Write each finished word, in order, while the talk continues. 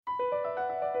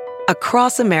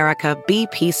Across America,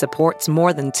 BP supports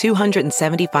more than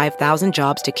 275,000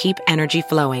 jobs to keep energy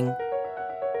flowing.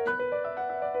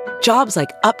 Jobs like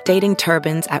updating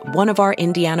turbines at one of our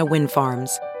Indiana wind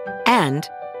farms and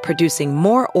producing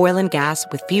more oil and gas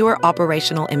with fewer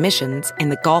operational emissions in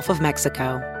the Gulf of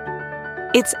Mexico.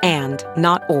 It's and,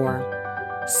 not or.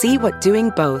 See what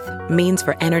doing both means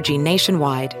for energy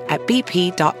nationwide at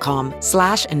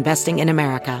bp.com/investing in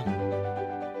America.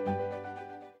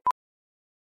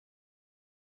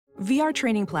 VR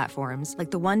training platforms,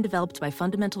 like the one developed by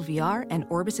Fundamental VR and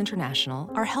Orbis International,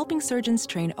 are helping surgeons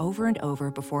train over and over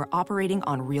before operating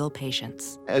on real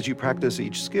patients. As you practice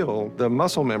each skill, the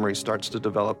muscle memory starts to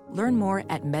develop. Learn more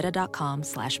at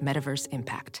meta.com/metaverse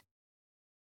impact.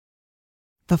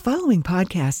 The following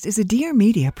podcast is a Dear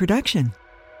Media production.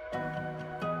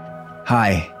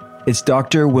 Hi, it's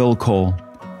Dr. Will Cole.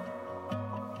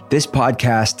 This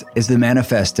podcast is the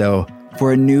manifesto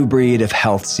for a new breed of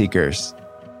health seekers.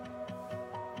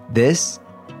 This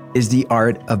is the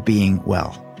art of being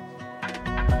well.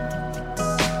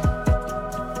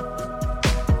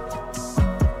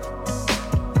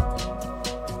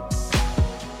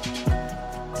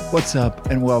 What's up,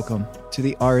 and welcome to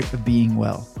the art of being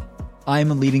well.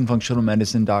 I'm a leading functional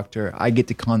medicine doctor. I get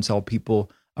to consult people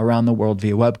around the world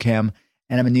via webcam,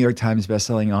 and I'm a New York Times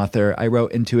bestselling author. I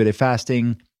wrote Intuitive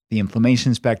Fasting, The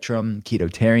Inflammation Spectrum,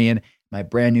 Ketotarian, my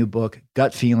brand new book,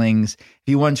 Gut Feelings. If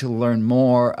you want to learn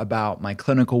more about my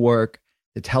clinical work,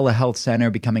 the telehealth center,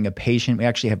 becoming a patient, we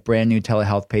actually have brand new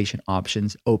telehealth patient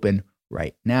options open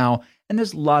right now. And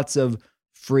there's lots of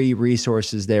free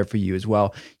resources there for you as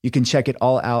well. You can check it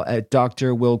all out at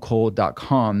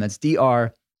drwillcole.com. That's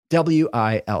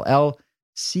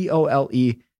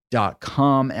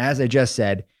drwillcole.com. As I just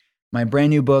said, my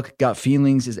brand new book, Gut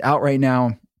Feelings, is out right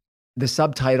now. The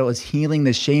subtitle is Healing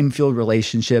the Shame-Filled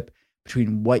Relationship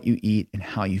Between What You Eat and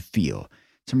How You Feel.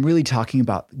 So I'm really talking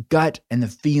about gut and the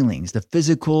feelings, the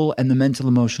physical and the mental,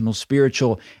 emotional,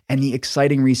 spiritual, and the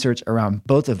exciting research around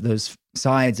both of those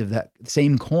sides of that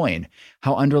same coin,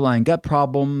 how underlying gut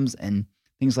problems and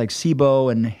things like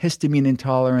SIBO and histamine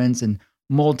intolerance and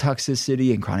mold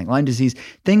toxicity and chronic Lyme disease,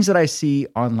 things that I see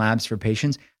on labs for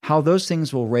patients, how those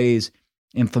things will raise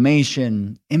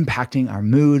inflammation, impacting our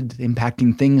mood,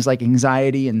 impacting things like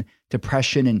anxiety and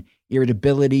depression and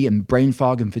irritability and brain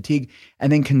fog and fatigue.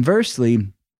 And then conversely,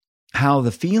 how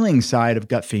the feeling side of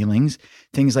gut feelings,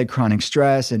 things like chronic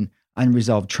stress and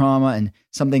unresolved trauma, and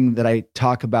something that I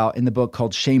talk about in the book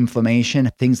called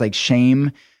shameflammation, things like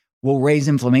shame will raise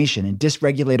inflammation and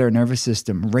dysregulate our nervous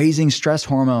system, raising stress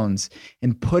hormones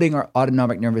and putting our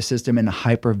autonomic nervous system in a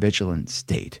hypervigilant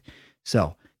state.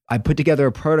 So I put together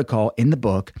a protocol in the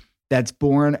book that's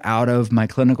born out of my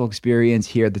clinical experience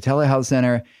here at the telehealth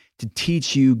center to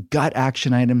teach you gut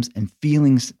action items and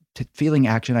feeling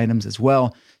action items as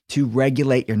well, to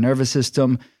regulate your nervous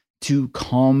system, to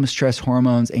calm stress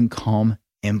hormones and calm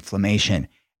inflammation.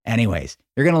 Anyways,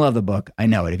 you're going to love the book. I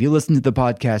know it. If you listen to the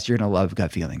podcast, you're going to love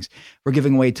Gut Feelings. We're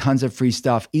giving away tons of free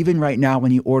stuff, even right now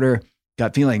when you order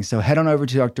Gut Feelings. So head on over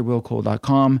to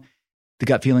drwillcole.com, the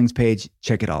Gut Feelings page,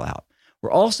 check it all out.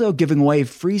 We're also giving away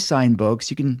free signed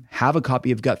books. You can have a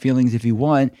copy of Gut Feelings if you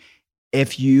want.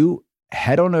 If you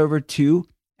head on over to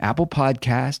Apple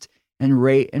Podcast and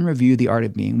rate and review The Art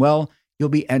of Being Well, you'll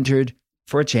be entered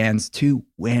for a chance to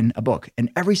win a book. And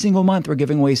every single month, we're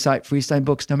giving away free signed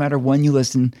books, no matter when you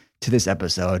listen to this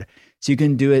episode. So you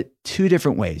can do it two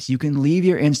different ways. You can leave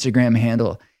your Instagram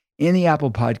handle in the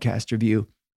Apple Podcast review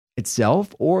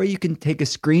itself, or you can take a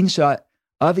screenshot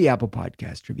of the Apple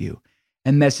Podcast review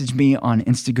and message me on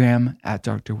Instagram at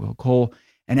Dr. Will Cole.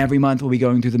 And every month we'll be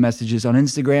going through the messages on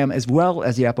Instagram as well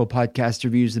as the Apple Podcast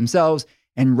reviews themselves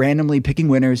and randomly picking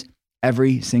winners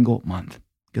every single month.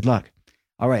 Good luck.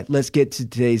 All right, let's get to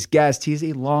today's guest. He's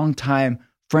a longtime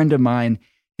friend of mine.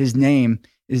 His name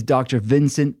is Dr.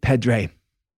 Vincent Pedre.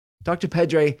 Dr.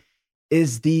 Pedre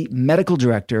is the medical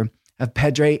director of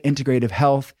Pedre Integrative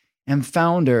Health and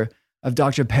founder of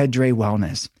Dr. Pedre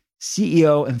Wellness,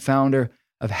 CEO and founder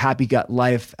of Happy Gut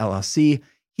Life, LLC.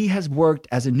 He has worked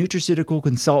as a nutraceutical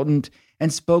consultant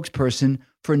and spokesperson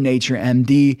for Nature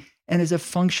MD and is a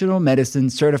functional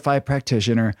medicine certified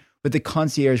practitioner with the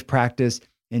concierge practice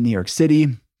in New York City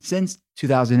since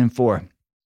 2004.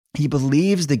 He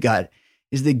believes the gut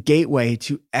is the gateway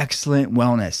to excellent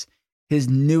wellness. His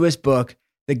newest book,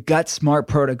 The Gut Smart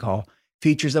Protocol,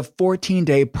 features a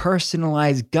 14-day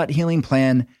personalized gut healing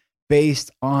plan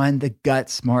based on the Gut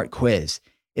Smart quiz.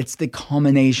 It's the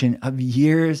culmination of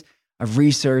years of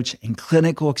research and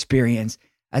clinical experience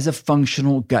as a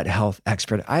functional gut health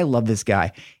expert. I love this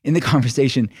guy. In the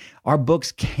conversation, our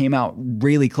books came out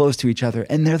really close to each other,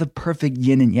 and they're the perfect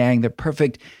yin and yang. They're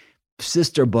perfect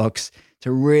sister books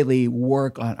to really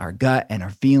work on our gut and our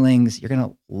feelings. You're going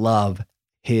to love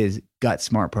his Gut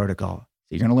Smart Protocol. So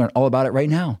you're going to learn all about it right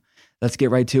now. Let's get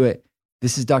right to it.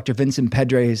 This is Dr. Vincent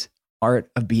Pedre's Art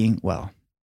of Being Well.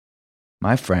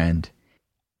 My friend,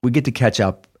 we get to catch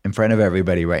up in front of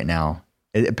everybody right now.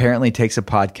 It apparently takes a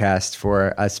podcast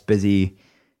for us busy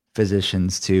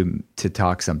physicians to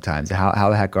talk sometimes. How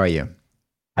the heck are you?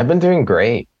 I've been doing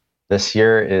great. This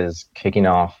year is kicking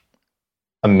off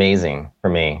amazing for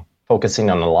me, focusing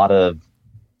on a lot of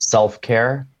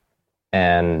self-care.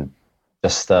 And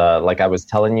just like I was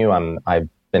telling you, I've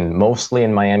been mostly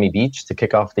in Miami Beach to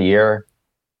kick off the year,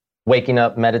 waking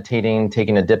up, meditating,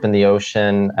 taking a dip in the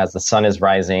ocean as the sun is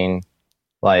rising.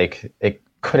 Like, it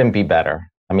couldn't be better.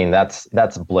 I mean, that's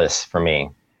bliss for me.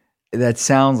 That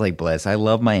sounds like bliss. I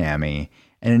love Miami.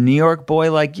 And a New York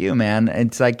boy like you,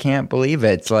 man, I can't believe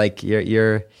it. It's like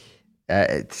has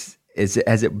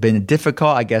it been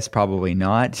difficult? I guess probably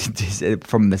not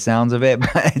from the sounds of it.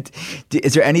 But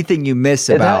is there anything you miss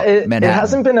about Manhattan? It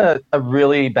hasn't been a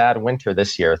really bad winter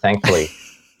this year, thankfully.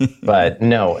 But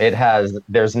no, it has.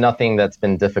 There's nothing that's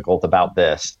been difficult about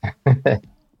this.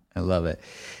 I love it.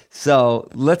 So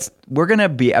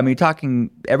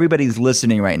everybody's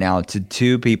listening right now to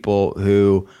two people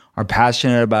who are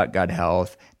passionate about gut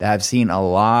health, that have seen a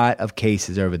lot of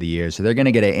cases over the years. So they're going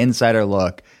to get an insider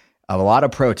look of a lot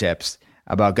of pro tips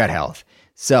about gut health.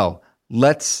 So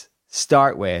let's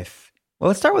start with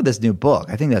this new book.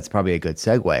 I think that's probably a good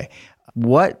segue.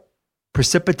 What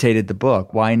precipitated the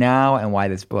book? Why now, and why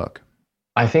this book?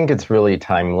 I think it's really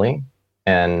timely,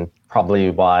 and probably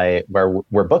why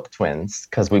we're book twins,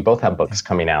 because we both have books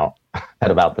coming out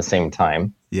at about the same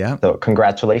time. Yeah. So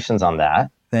congratulations on that.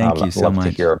 Thank you so much. Love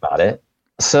to hear about it.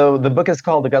 So the book is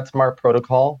called The Gut Smart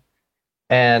Protocol,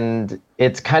 and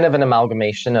it's kind of an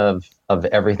amalgamation of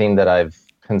everything that I've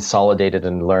consolidated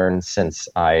and learned since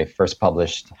I first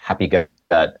published Happy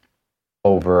Gut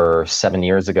over 7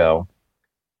 years ago.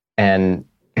 And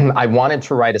I wanted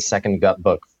to write a second gut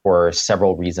book for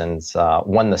several reasons.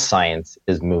 One, the science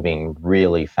is moving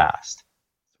really fast.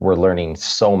 We're learning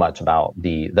so much about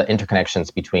the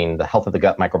interconnections between the health of the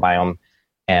gut microbiome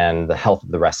and the health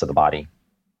of the rest of the body.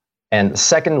 And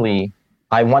secondly,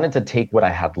 I wanted to take what I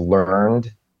had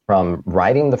learned from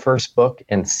writing the first book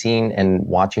and seeing and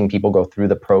watching people go through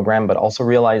the program, but also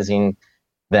realizing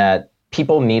that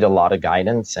people need a lot of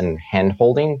guidance and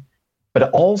hand-holding, but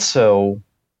also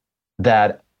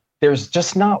that there's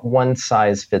just not one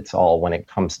size fits all when it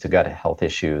comes to gut health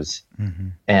issues. Mm-hmm.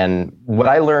 And what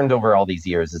I learned over all these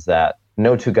years is that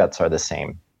no two guts are the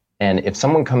same. And if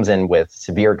someone comes in with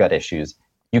severe gut issues,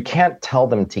 you can't tell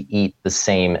them to eat the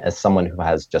same as someone who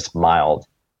has just mild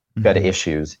gut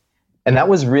issues. And that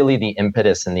was really the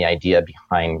impetus and the idea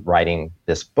behind writing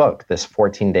this book. This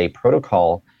 14-day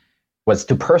protocol was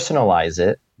to personalize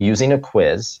it using a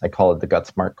quiz. I call it the Gut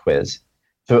Smart Quiz,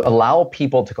 to allow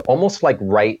people to almost like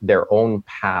write their own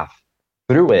path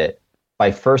through it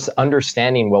by first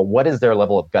understanding, well, what is their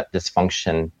level of gut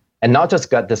dysfunction? And not just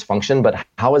gut dysfunction, but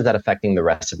how is that affecting the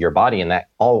rest of your body? And that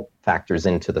all factors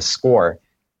into the score,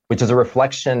 which is a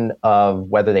reflection of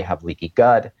whether they have leaky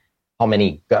gut, how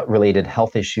many gut-related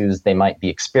health issues they might be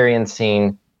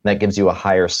experiencing. That gives you a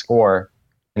higher score.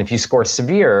 And if you score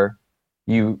severe,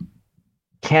 you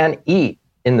can't eat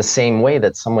in the same way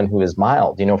that someone who is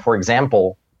mild. You know, for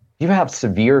example, if you have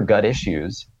severe gut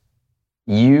issues,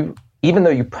 even though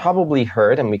you probably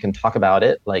heard, and we can talk about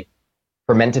it, like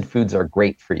fermented foods are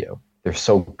great for you. They're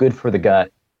so good for the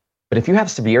gut. But if you have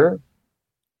severe,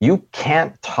 you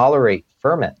can't tolerate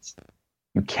ferments.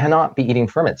 You cannot be eating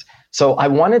ferments. So I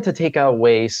wanted to take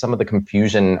away some of the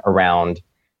confusion around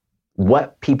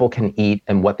what people can eat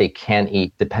and what they can't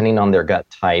eat depending on their gut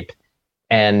type,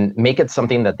 and make it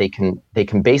something that they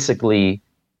can basically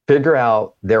figure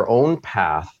out their own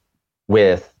path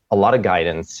with a lot of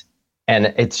guidance.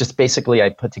 And it's just basically, I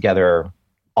put together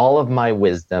all of my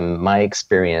wisdom, my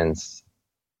experience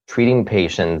treating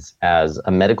patients as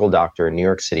a medical doctor in New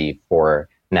York City for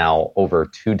now over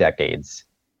 2 decades,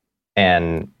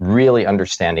 and really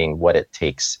understanding what it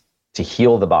takes to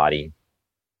heal the body.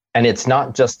 And it's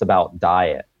not just about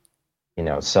diet, you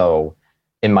know. So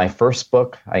in my first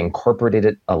book, I incorporated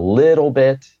it a little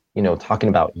bit, you know, talking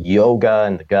about yoga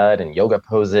and the gut and yoga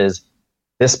poses.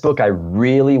 This book, I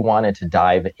really wanted to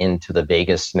dive into the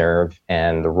vagus nerve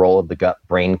and the role of the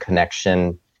gut-brain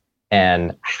connection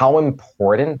and how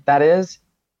important that is.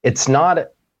 It's not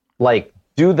like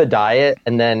do the diet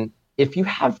and then if you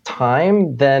have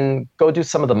time, then go do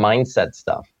some of the mindset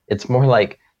stuff. It's more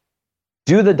like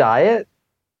do the diet,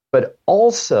 but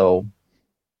also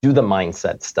do the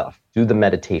mindset stuff, do the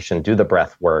meditation, do the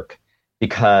breath work.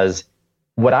 Because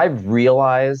what I've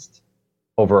realized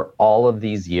over all of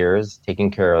these years,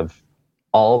 taking care of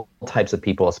all types of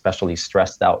people, especially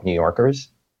stressed out New Yorkers,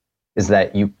 is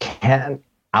that you can't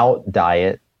out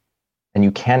diet and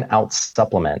you can't out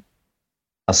supplement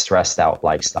a stressed out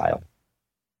lifestyle.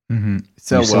 Mm-hmm.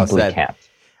 So you well simply said. Can't.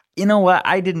 You know what?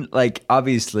 I didn't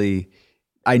obviously,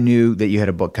 I knew that you had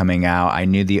a book coming out. I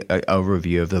knew the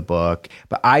overview of the book,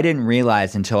 but I didn't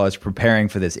realize until I was preparing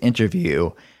for this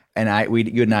interview. And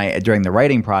you and I, during the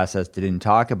writing process, didn't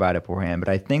talk about it beforehand, but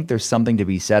I think there's something to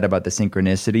be said about the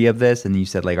synchronicity of this. And you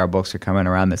said our books are coming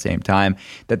around the same time,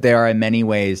 that there are in many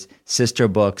ways sister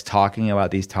books talking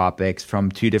about these topics from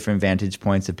two different vantage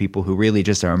points of people who really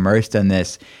just are immersed in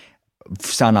this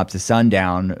sun up to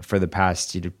sundown for the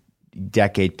past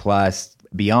decade plus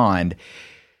beyond.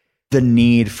 The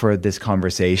need for this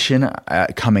conversation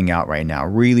coming out right now,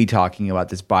 really talking about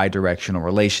this bi-directional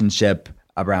relationship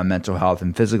around mental health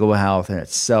and physical health, and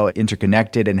it's so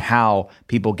interconnected, and how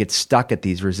people get stuck at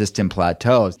these resistant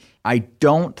plateaus. I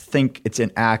don't think it's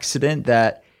an accident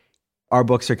that our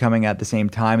books are coming at the same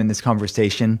time, and this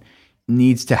conversation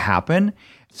needs to happen.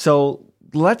 So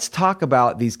let's talk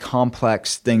about these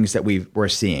complex things that we're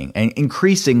seeing. And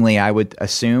increasingly, I would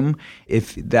assume,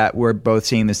 if that we're both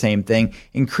seeing the same thing,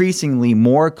 increasingly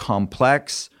more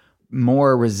complex,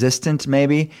 more resistant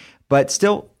maybe, but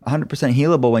still 100%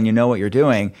 healable when you know what you're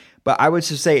doing. But I would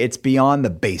just say it's beyond the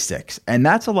basics. And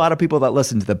that's a lot of people that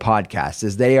listen to the podcast,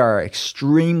 is they are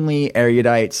extremely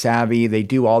erudite, savvy. They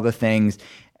do all the things.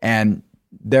 And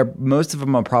most of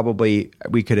them are probably,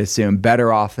 we could assume,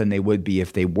 better off than they would be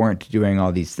if they weren't doing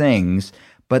all these things.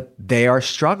 But they are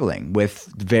struggling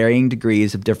with varying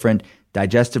degrees of different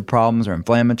digestive problems or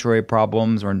inflammatory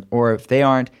problems, or if they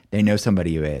aren't, they know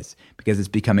somebody who is, because it's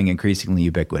becoming increasingly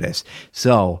ubiquitous.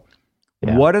 So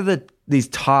what are these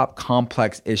top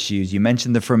complex issues? You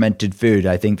mentioned the fermented food.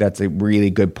 I think that's a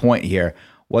really good point here.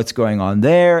 What's going on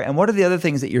there? And what are the other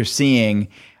things that you're seeing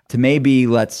to maybe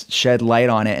let's shed light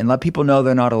on it and let people know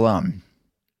they're not alone?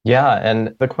 Yeah.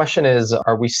 And the question is,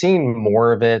 are we seeing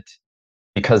more of it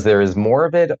because there is more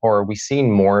of it, or are we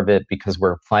seeing more of it because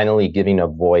we're finally giving a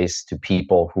voice to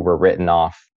people who were written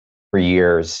off for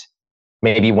years?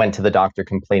 Maybe went to the doctor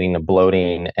complaining of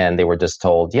bloating and they were just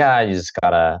told, yeah, you just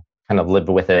gotta kind of live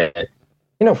with it.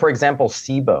 For example,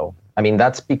 SIBO. I mean,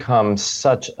 that's become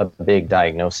such a big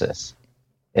diagnosis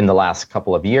in the last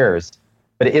couple of years.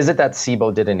 But is it that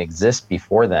SIBO didn't exist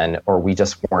before then, or we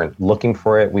just weren't looking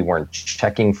for it? We weren't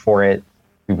checking for it.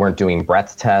 We weren't doing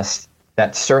breath tests.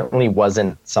 That certainly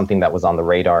wasn't something that was on the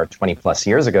radar 20 plus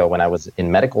years ago when I was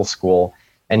in medical school.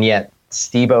 And yet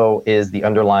SIBO is the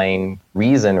underlying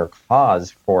reason or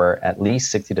cause for at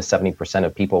least 60 to 70%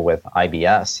 of people with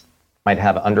IBS might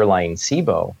have underlying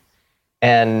SIBO.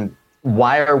 And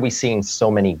why are we seeing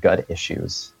so many gut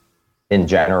issues in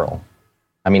general?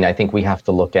 I mean, I think we have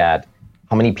to look at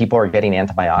how many people are getting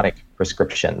antibiotic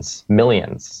prescriptions,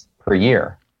 millions per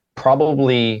year,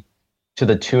 probably to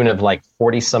the tune of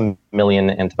 40-some million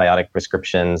antibiotic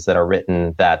prescriptions that are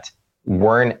written that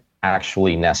weren't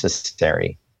actually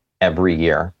necessary every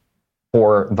year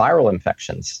for viral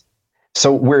infections.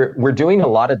 So we're doing a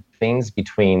lot of things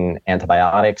between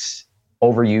antibiotics,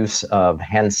 overuse of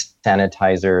hand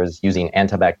sanitizers, using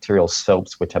antibacterial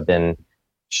soaps, which have been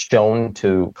shown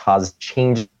to cause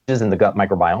changes in the gut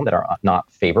microbiome that are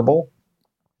not favorable,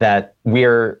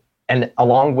 and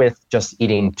along with just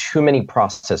eating too many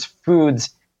processed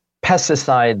foods,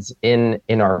 pesticides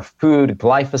in our food,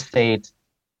 glyphosate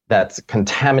that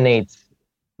contaminates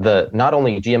not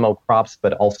only GMO crops,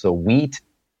 but also wheat,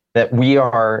 that we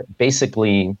are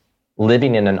basically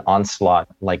living in an onslaught,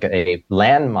 like a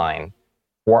landmine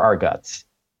for our guts.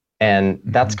 And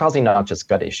that's causing not just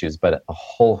gut issues, but a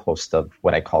whole host of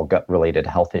what I call gut-related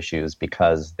health issues,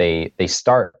 because they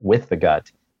start with the gut,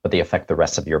 but they affect the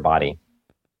rest of your body.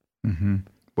 Mm-hmm.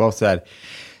 Well said.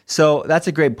 So that's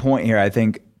a great point here. I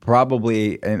think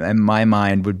probably in my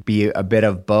mind would be a bit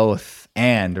of both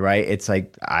and, right? It's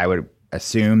I would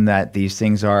assume that these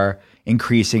things are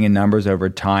increasing in numbers over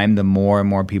time. The more and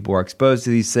more people are exposed to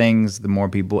these things, the more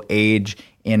people age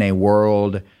in a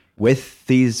world with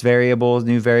these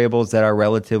new variables that are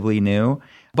relatively new.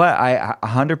 But I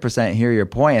 100% hear your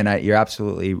point, and you're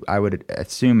absolutely, I would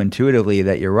assume intuitively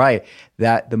that you're right,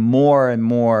 that the more and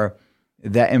more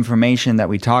that information that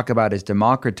we talk about is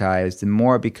democratized, the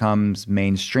more it becomes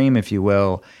mainstream, if you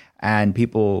will, and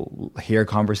people hear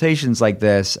conversations like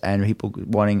this and people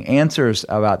wanting answers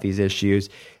about these issues,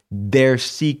 they're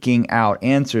seeking out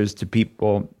answers to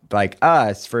people like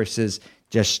us versus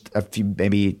just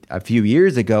maybe a few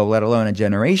years ago, let alone a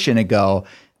generation ago.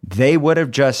 They would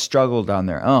have just struggled on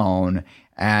their own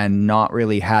and not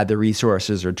really had the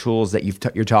resources or tools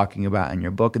that you're talking about in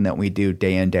your book and that we do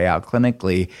day in, day out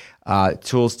clinically,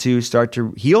 tools to start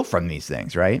to heal from these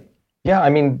things, right? Yeah,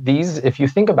 I mean, if you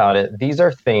think about it, these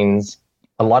are things,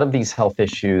 a lot of these health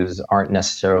issues aren't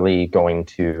necessarily going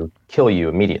to kill you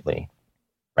immediately,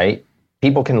 right?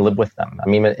 People can live with them. I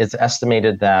mean, it's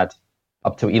estimated that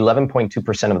up to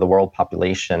 11.2% of the world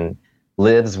population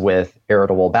lives with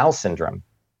irritable bowel syndrome.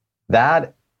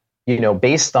 That,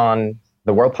 based on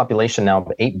the world population now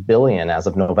of 8 billion as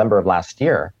of November of last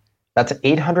year, that's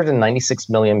 896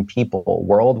 million people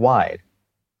worldwide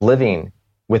living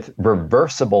with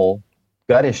reversible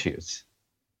gut issues,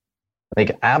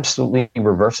 like absolutely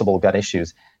reversible gut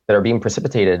issues that are being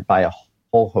precipitated by a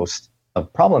whole host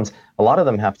of problems. A lot of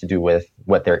them have to do with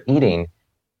what they're eating,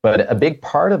 but a big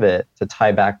part of it, to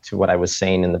tie back to what I was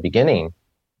saying in the beginning,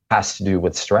 has to do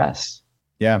with stress.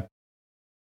 Yeah.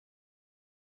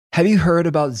 Have you heard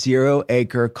about 0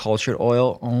 Acre cultured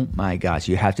oil? Oh my gosh,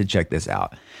 you have to check this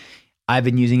out. I've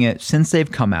been using it since they've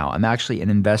come out. I'm actually an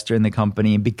investor in the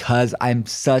company because I'm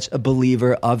such a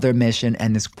believer of their mission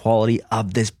and this quality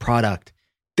of this product.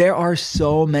 There are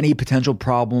so many potential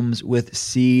problems with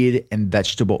seed and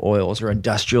vegetable oils, or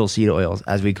industrial seed oils,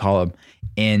 as we call them,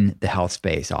 in the health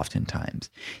space oftentimes.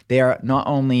 They are not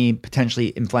only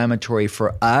potentially inflammatory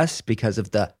for us because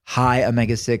of the high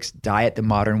omega-6 diet the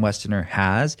modern Westerner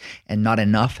has and not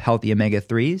enough healthy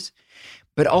omega-3s,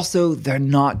 but also they're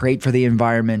not great for the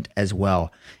environment as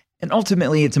well. And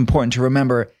ultimately, it's important to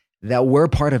remember that we're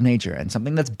part of nature, and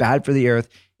something that's bad for the earth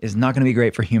is not going to be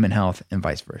great for human health, and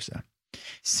vice versa.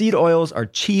 Seed oils are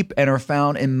cheap and are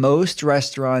found in most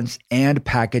restaurants and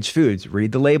packaged foods.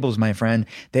 Read the labels, my friend.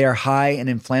 They are high in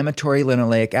inflammatory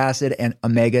linoleic acid and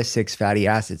omega-6 fatty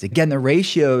acids. Again, the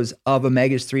ratios of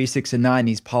omegas 3, 6, and 9,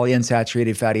 these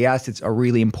polyunsaturated fatty acids, are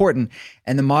really important.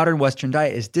 And the modern Western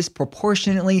diet is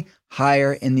disproportionately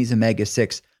higher in these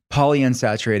omega-6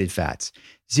 polyunsaturated fats.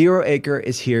 0 Acre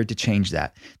is here to change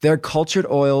that. Their cultured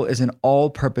oil is an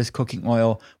all-purpose cooking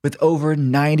oil with over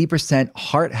 90%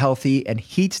 heart-healthy and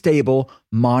heat-stable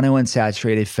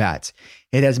monounsaturated fats.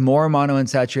 It has more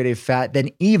monounsaturated fat than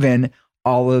even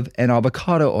olive and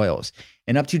avocado oils,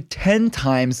 and up to 10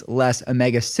 times less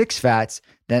omega-6 fats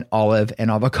than olive and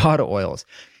avocado oils.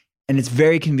 And it's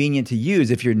very convenient to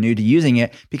use if you're new to using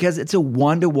it because it's a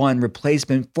 1-to-1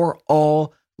 replacement for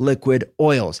all liquid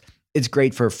oils. It's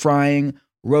great for frying,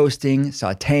 roasting,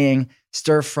 sauteing,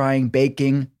 stir-frying,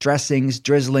 baking, dressings,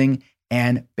 drizzling,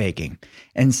 and baking.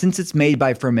 And since it's made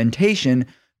by fermentation,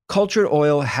 cultured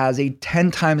oil has a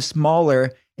 10 times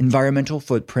smaller environmental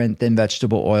footprint than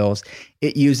vegetable oils.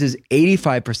 It uses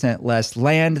 85% less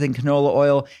land than canola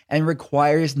oil and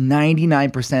requires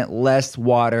 99% less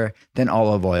water than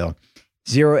olive oil.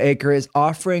 0 Acre is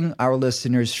offering our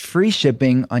listeners free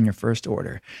shipping on your first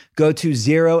order. Go to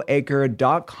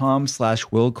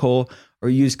 0acre.com/willcole or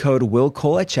use code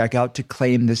WillCole at checkout to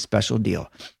claim this special deal.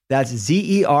 That's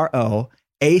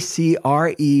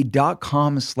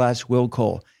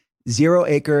ZEROACRE.com/WillCole.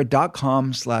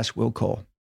 0acre.com/WillCole.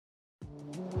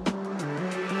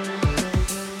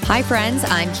 Hi, friends.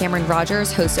 I'm Cameron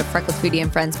Rogers, host of Freckled Foodie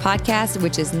and Friends podcast,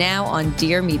 which is now on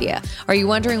Dear Media. Are you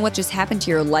wondering what just happened to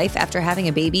your life after having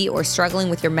a baby or struggling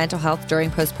with your mental health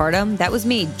during postpartum? That was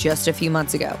me just a few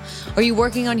months ago. Are you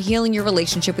working on healing your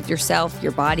relationship with yourself,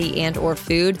 your body, and or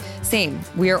food? Same.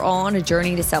 We are all on a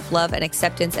journey to self-love and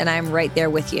acceptance, and I'm right there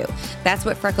with you. That's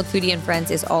what Freckled Foodie and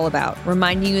Friends is all about,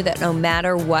 reminding you that no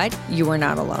matter what, you are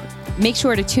not alone. Make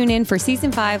sure to tune in for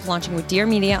Season 5, launching with Dear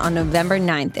Media on November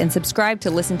 9th, and subscribe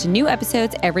to listen to new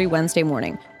episodes every Wednesday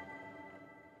morning.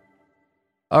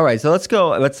 All right, so let's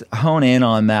hone in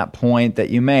on that point that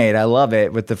you made. I love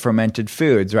it with the fermented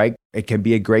foods, right? It can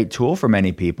be a great tool for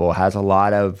many people. It has a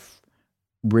lot of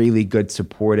really good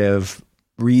supportive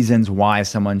reasons why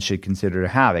someone should consider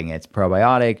having it. It's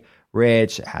probiotic,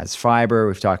 rich, it has fiber.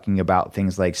 We're talking about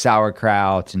things like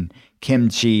sauerkraut and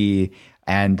kimchi,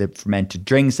 and the fermented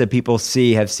drinks that people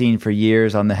have seen for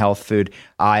years on the health food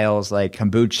aisles, like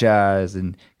kombuchas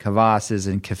and kvases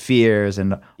and kefirs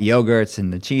and yogurts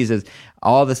and the cheeses,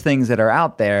 all the things that are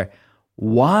out there.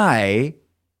 Why?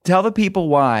 Tell the people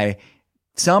why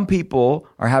some people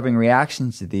are having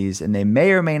reactions to these and they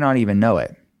may or may not even know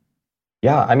it.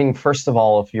 Yeah, I mean, first of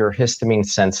all, if you're histamine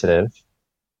sensitive,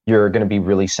 you're going to be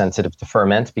really sensitive to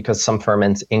ferment because some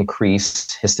ferments increase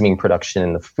histamine production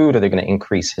in the food, or they're going to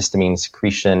increase histamine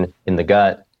secretion in the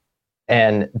gut.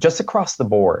 And just across the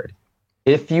board,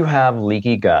 if you have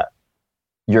leaky gut,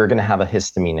 you're going to have a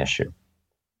histamine issue,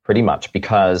 pretty much,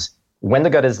 because when the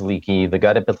gut is leaky, the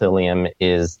gut epithelium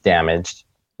is damaged.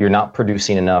 You're not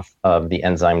producing enough of the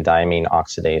enzyme diamine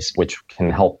oxidase, which can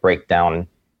help break down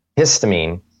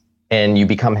histamine, and you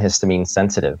become histamine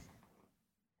sensitive.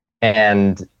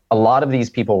 And a lot of these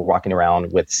people walking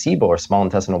around with SIBO, or small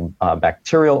intestinal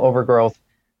bacterial overgrowth,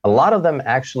 a lot of them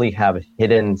actually have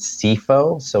hidden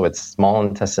SIFO, so it's small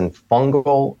intestine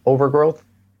fungal overgrowth.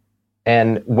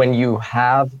 And when you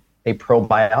have a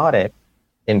probiotic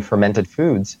in fermented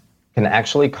foods, can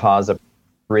actually cause a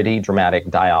pretty dramatic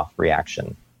die-off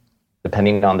reaction,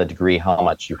 depending on the degree how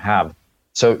much you have.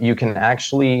 So you can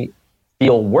actually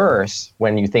feel worse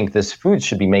when you think this food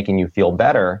should be making you feel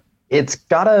better. It's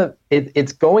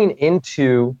going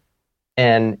into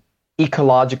an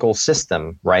ecological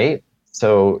system, right?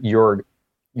 So your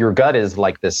gut is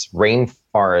like this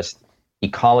rainforest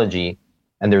ecology,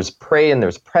 and there's prey and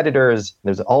there's predators,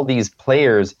 there's all these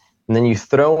players, and then you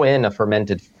throw in a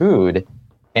fermented food,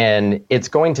 and it's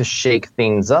going to shake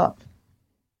things up.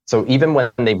 So even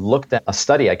when they've looked at a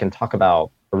study, I can talk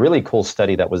about a really cool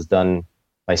study that was done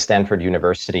by Stanford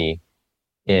University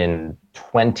in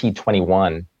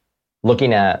 2021,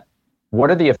 looking at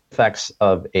what are the effects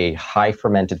of a high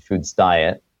fermented foods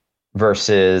diet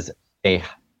versus a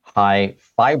high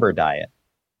fiber diet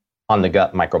on the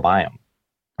gut microbiome.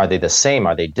 Are they the same?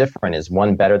 Are they different? Is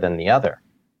one better than the other?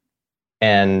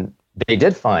 And they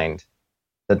did find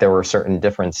that there were certain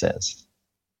differences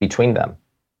between them.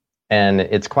 And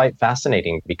it's quite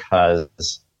fascinating because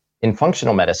in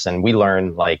functional medicine, we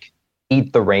learn like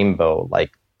eat the rainbow,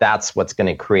 like that's what's going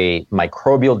to create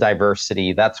microbial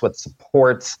diversity. That's what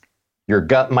supports your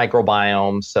gut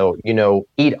microbiome. So,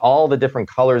 eat all the different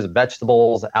colors of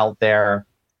vegetables out there.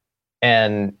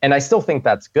 And I still think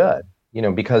that's good,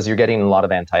 because you're getting a lot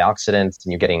of antioxidants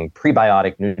and you're getting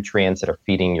prebiotic nutrients that are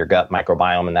feeding your gut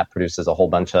microbiome. And that produces a whole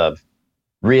bunch of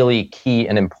really key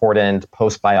and important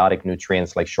postbiotic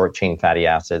nutrients like short chain fatty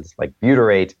acids, like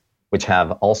butyrate, which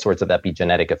have all sorts of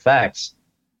epigenetic effects.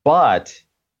 But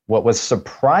what was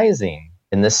surprising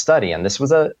in this study, and this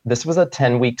was a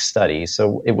 10-week study,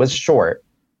 so it was short.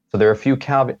 So there are a few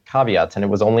caveats, and it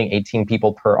was only 18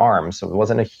 people per arm, so it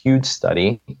wasn't a huge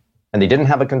study, and they didn't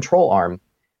have a control arm.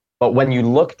 But when you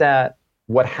looked at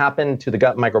what happened to the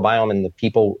gut microbiome in the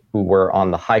people who were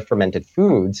on the high fermented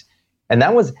foods, and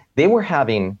they were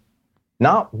having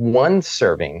not one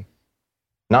serving,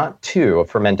 not two of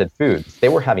fermented foods. They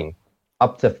were having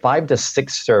up to 5 to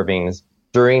 6 servings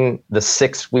during the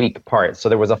 6-week part. So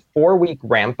there was a 4-week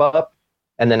ramp up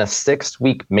and then a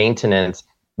 6-week maintenance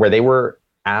where they were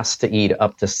asked to eat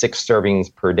up to 6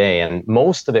 servings per day. And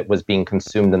most of it was being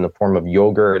consumed in the form of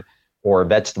yogurt or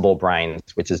vegetable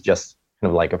brines, which is just kind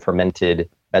of like a fermented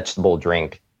vegetable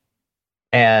drink.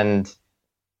 And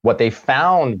what they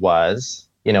found was,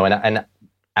 and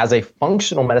as a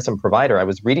functional medicine provider, I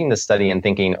was reading this study and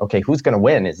thinking, okay, who's going to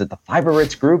win? Is it the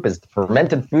fiber-rich group? Is it the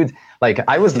fermented foods? Like,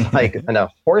 I was like in a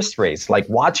horse race, like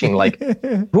watching, like,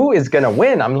 who is going to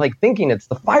win? I'm like thinking it's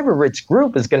the fiber-rich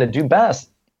group is going to do best.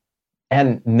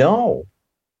 And no,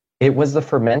 it was the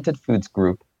fermented foods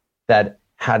group that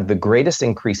had the greatest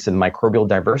increase in microbial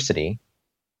diversity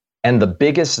and the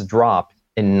biggest drop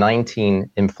in 19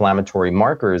 inflammatory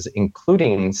markers,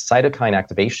 including cytokine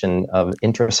activation of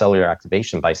intracellular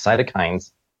activation by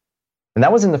cytokines. And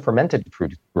that was in the fermented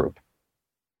food group.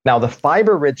 Now, the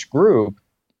fiber-rich group,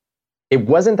 it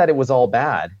wasn't that it was all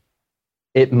bad.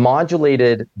 It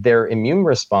modulated their immune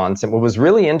response. And what was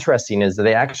really interesting is that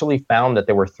they actually found that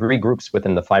there were 3 groups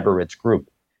within the fiber-rich group.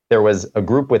 There was a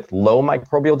group with low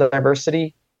microbial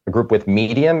diversity, a group with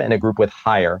medium, and a group with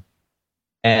higher.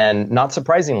 And not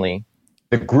surprisingly,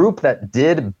 the group that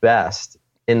did best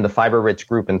in the fiber-rich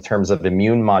group in terms of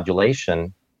immune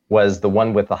modulation was the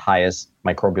one with the highest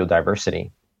microbial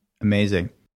diversity. Amazing.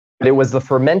 But it was the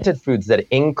fermented foods that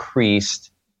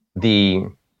increased the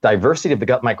diversity of the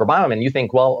gut microbiome. And you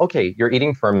think, well, okay, you're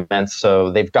eating ferments, so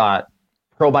they've got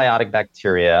probiotic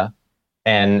bacteria,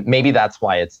 and maybe that's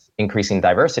why it's increasing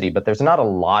diversity. But there's not a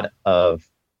lot of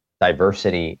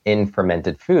diversity in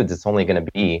fermented foods. It's only going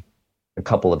to be a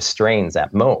couple of strains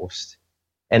at most.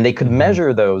 And they could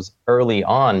measure those early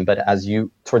on, but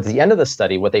towards the end of the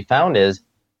study, what they found is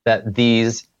that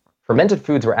these fermented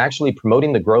foods were actually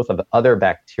promoting the growth of other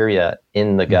bacteria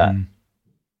in the gut.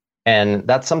 And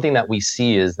that's something that we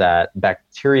see, is that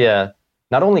bacteria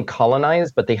not only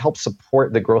colonize, but they help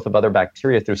support the growth of other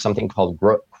bacteria through something called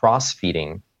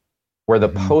cross-feeding, where the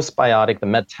postbiotic, the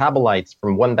metabolites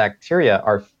from one bacteria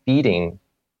are feeding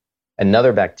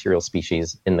another bacterial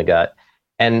species in the gut.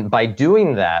 And by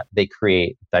doing that, they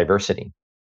create diversity.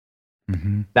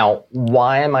 Now,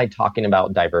 why am I talking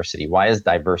about diversity? Why is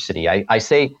diversity? I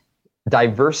say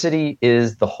diversity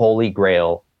is the holy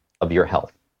grail of your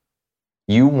health.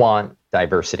 You want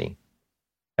diversity.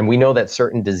 And we know that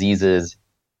certain diseases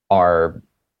are,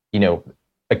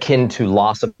 akin to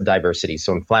loss of diversity.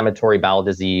 So inflammatory bowel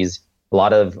disease, a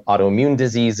lot of autoimmune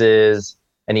diseases,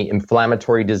 any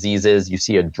inflammatory diseases, you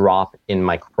see a drop in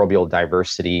microbial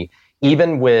diversity.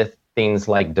 Even with things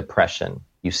like depression,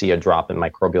 you see a drop in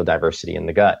microbial diversity in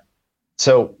the gut.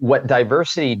 So what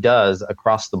diversity does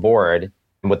across the board,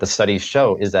 and what the studies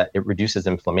show, is that it reduces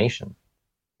inflammation.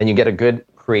 And you get a good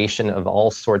creation of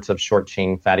all sorts of short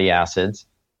chain fatty acids.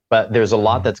 But there's a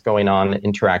lot that's going on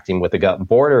interacting with the gut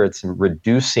border. It's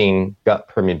reducing gut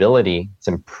permeability. It's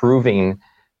improving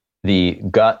the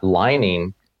gut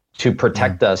lining to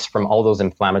protect us from all those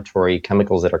inflammatory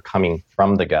chemicals that are coming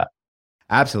from the gut.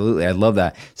 Absolutely. I love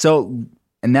that. So,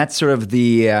 and that's sort of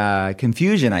the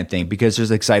confusion, I think, because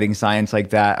there's exciting science like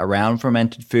that around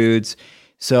fermented foods.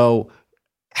 So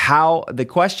the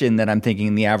question that I'm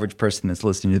thinking the average person that's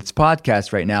listening to this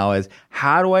podcast right now is,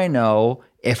 how do I know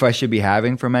if I should be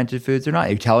having fermented foods or not?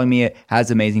 You're telling me it has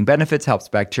amazing benefits, helps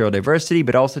bacterial diversity,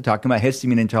 but also talking about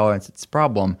histamine intolerance, it's a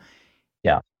problem.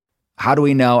 Yeah. How do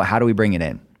we know? How do we bring it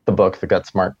in? The book, The Gut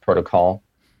Smart Protocol.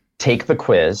 Take the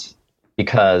quiz,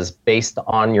 because based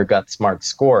on your Gut Smart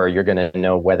score, you're going to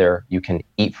know whether you can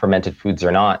eat fermented foods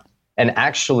or not. And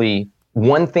actually,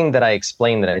 one thing that I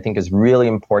explained that I think is really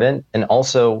important, and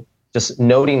also just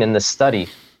noting in this study,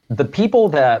 the people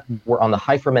that were on the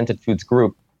high fermented foods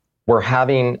group were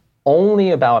having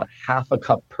only about half a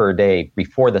cup per day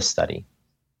before the study.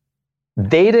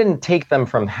 They didn't take them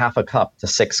from half a cup to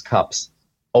 6 cups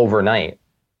overnight.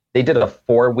 They did a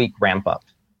 4-week ramp up.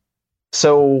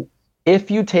 So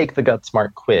if you take the Gut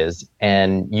Smart quiz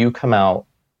and you come out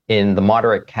in the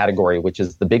moderate category, which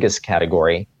is the biggest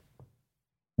category,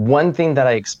 one thing that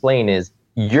I explain is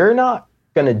you're not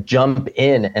going to jump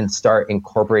in and start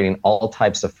incorporating all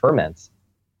types of ferments.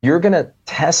 You're going to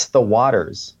test the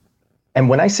waters. And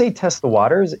when I say test the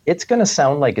waters, it's going to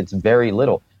sound like it's very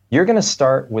little. You're going to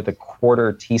start with a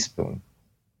 1/4 teaspoon,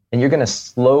 and you're going to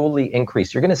slowly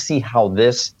increase. You're going to see how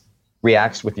this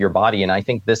reacts with your body. And I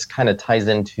think this kind of ties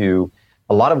into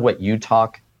a lot of what you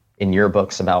talk in your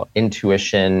books about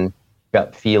intuition,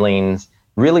 gut feelings,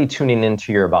 really tuning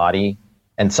into your body.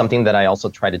 And something that I also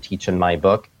try to teach in my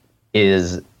book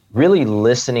is really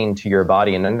listening to your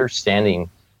body and understanding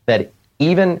that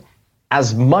even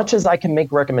as much as I can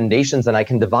make recommendations and I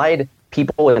can divide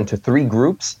people into 3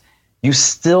 groups, you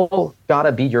still got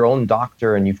to be your own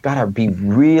doctor, and you've got to be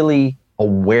really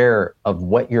aware of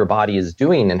what your body is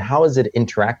doing and how is it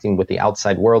interacting with the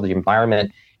outside world, the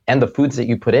environment, and the foods that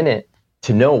you put in it,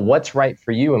 to know what's right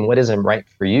for you and what isn't right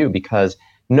for you, because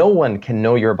no one can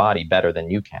know your body better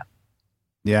than you can.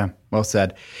 Yeah, well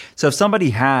said. So if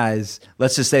somebody has,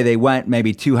 let's just say they went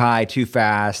maybe too high, too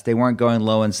fast, they weren't going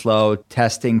low and slow,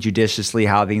 testing judiciously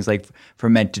how things like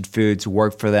fermented foods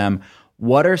work for them,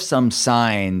 what are some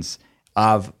signs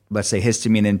of, let's say,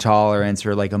 histamine intolerance,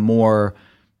 or like a more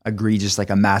egregious, like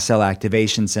a mast cell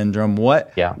activation syndrome?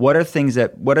 What are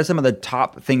some of the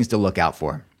top things to look out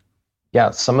for? Yeah,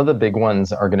 some of the big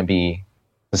ones are going to be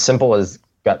as simple as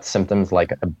gut symptoms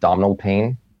like abdominal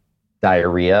pain,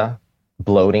 diarrhea,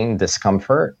 bloating,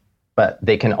 discomfort, but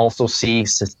they can also see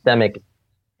systemic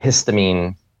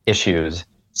histamine issues.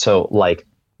 So like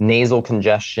nasal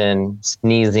congestion,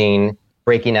 sneezing,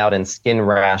 breaking out in skin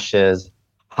rashes,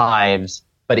 hives,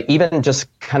 but even just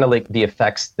kind of like the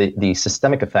effects, the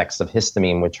systemic effects of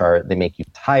histamine, which are, they make you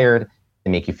tired,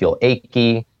 they make you feel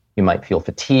achy, you might feel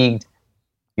fatigued,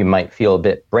 you might feel a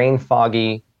bit brain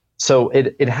foggy. So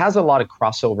it has a lot of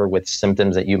crossover with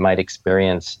symptoms that you might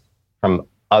experience from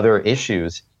other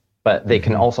issues, but they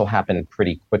can also happen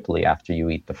pretty quickly after you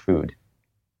eat the food.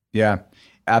 Yeah,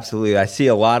 absolutely. I see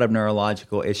a lot of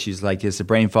neurological issues like this, the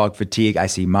brain fog, fatigue. I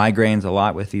see migraines a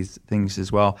lot with these things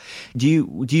as well. Do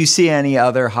you see any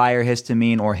other higher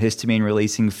histamine or histamine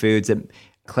releasing foods that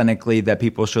clinically that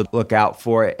people should look out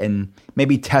for and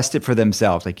maybe test it for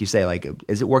themselves? Like you say, like,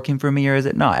 is it working for me or is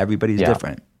it not? Everybody's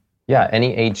different. Yeah,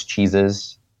 any aged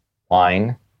cheeses,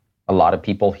 wine. A lot of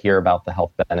people hear about the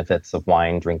health benefits of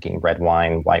wine, drinking red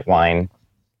wine, white wine.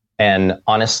 And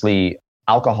honestly,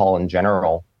 alcohol in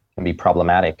general can be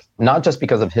problematic, not just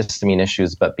because of histamine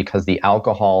issues, but because the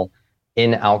alcohol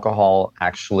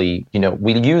actually,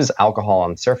 we use alcohol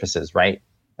on surfaces, right,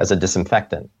 as a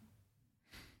disinfectant.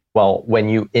 Well, when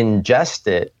you ingest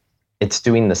it, it's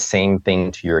doing the same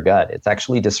thing to your gut. It's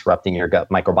actually disrupting your gut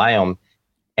microbiome.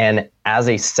 And as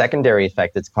a secondary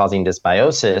effect, it's causing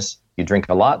dysbiosis. You drink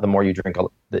a lot, the more you drink,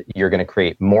 you're going to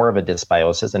create more of a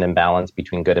dysbiosis, an imbalance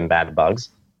between good and bad bugs.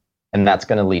 And that's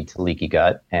going to lead to leaky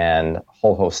gut and a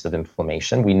whole host of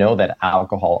inflammation. We know that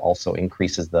alcohol also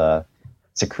increases the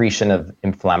secretion of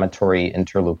inflammatory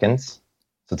interleukins.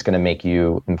 So it's going to make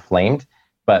you inflamed.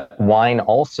 But wine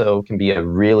also can be a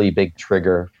really big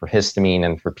trigger for histamine.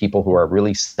 And for people who are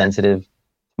really sensitive to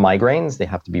migraines, they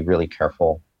have to be really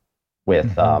careful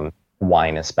with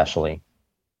wine especially.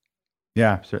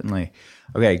 Yeah, certainly.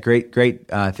 Okay, great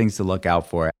things to look out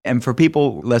for. And for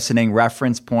people listening,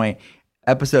 reference point,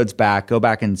 episodes back, go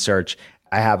back and search.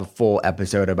 I have a full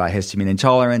episode about histamine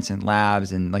intolerance and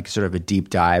labs and like sort of a deep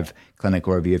dive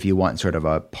clinical review if you want sort of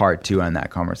a part 2 on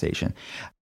that conversation.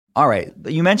 All right,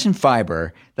 you mentioned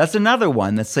fiber. That's another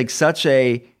one that's like such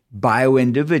a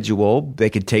bio-individual. They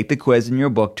could take the quiz in your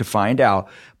book to find out,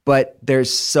 but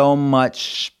there's so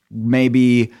much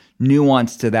maybe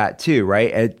nuance to that too,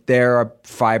 right? There are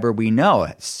fiber we know,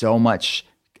 so much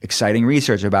exciting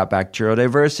research about bacterial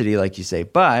diversity, like you say,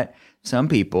 but some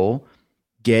people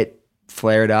get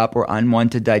flared up or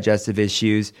unwanted digestive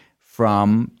issues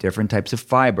from different types of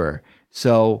fiber.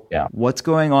 So what's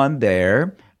going on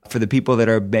there? For the people that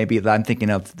are maybe, I'm thinking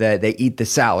of that they eat the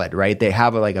salad, right? They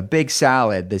have like a big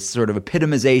salad, this sort of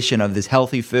epitomization of this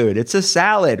healthy food. It's a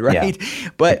salad, right? Yeah.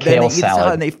 But the then kale they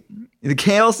eat salad. The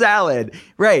kale salad,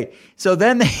 right? So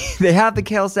then they have the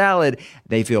kale salad.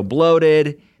 They feel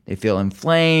bloated. They feel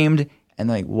inflamed. And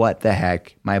they're like, what the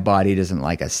heck? My body doesn't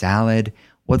like a salad.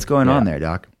 What's going on there,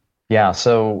 Doc? Yeah,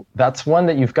 so that's one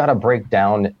that you've got to break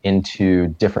down into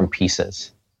different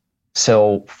pieces.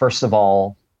 So first of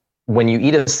all, when you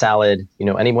eat a salad,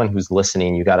 anyone who's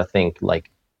listening, you got to think like,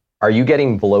 are you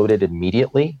getting bloated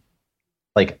immediately?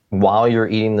 Like while you're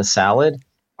eating the salad,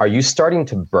 are you starting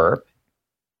to burp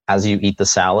as you eat the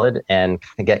salad and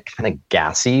get kind of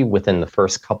gassy within the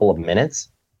first couple of minutes?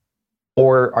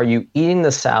 Or are you eating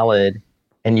the salad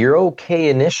and you're okay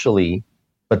initially,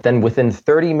 but then within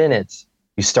 30 minutes,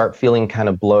 you start feeling kind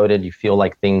of bloated. You feel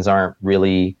like things aren't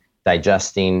really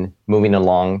digesting, moving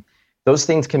along. Those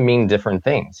things can mean different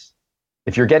things.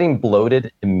 If you're getting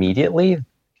bloated immediately, it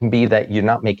can be that you're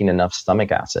not making enough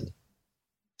stomach acid.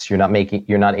 So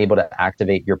you're not able to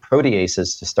activate your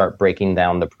proteases to start breaking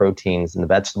down the proteins in the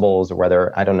vegetables, or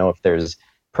whether, I don't know if there's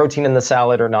protein in the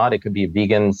salad or not. It could be a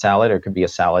vegan salad, or it could be a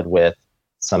salad with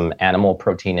some animal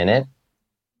protein in it.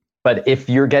 But if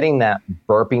you're getting that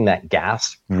burping, that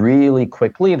gas really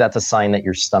quickly, that's a sign that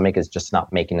your stomach is just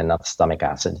not making enough stomach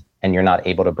acid and you're not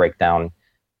able to break down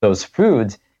those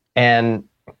foods. And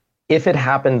if it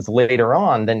happens later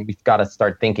on, then we've got to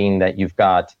start thinking that you've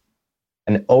got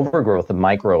an overgrowth of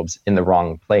microbes in the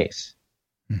wrong place.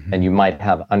 Mm-hmm. And you might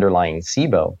have underlying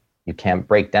SIBO. You can't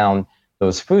break down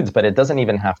those foods, but it doesn't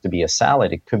even have to be a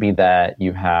salad. It could be that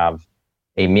you have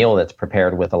a meal that's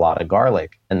prepared with a lot of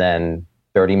garlic, and then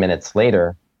 30 minutes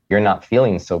later, you're not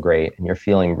feeling so great and you're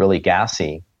feeling really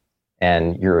gassy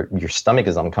and your stomach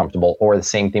is uncomfortable. Or the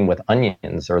same thing with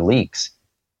onions or leeks.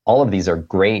 All of these are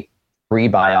great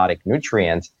prebiotic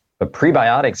nutrients, but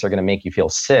prebiotics are going to make you feel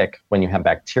sick when you have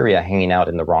bacteria hanging out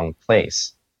in the wrong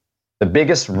place. The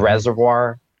biggest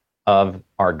reservoir of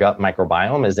our gut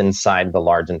microbiome is inside the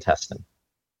large intestine.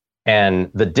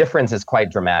 And the difference is quite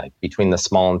dramatic between the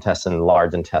small intestine and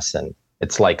large intestine.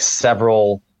 It's like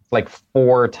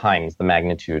 4 times the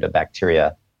magnitude of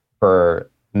bacteria per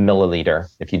milliliter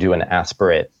if you do an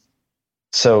aspirate.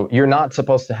 So you're not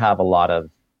supposed to have a lot of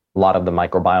the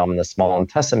microbiome in the small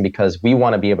intestine, because we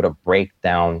want to be able to break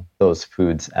down those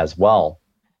foods as well.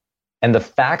 And the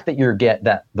fact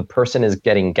that the person is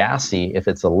getting gassy, if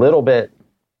it's a little bit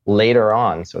later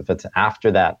on, so if it's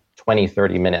after that 20,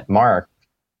 30 minute mark,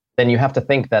 then you have to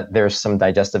think that there's some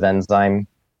digestive enzyme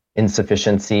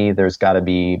insufficiency. There's got to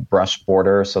be brush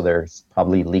border, so there's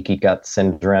probably leaky gut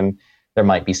syndrome. There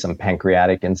might be some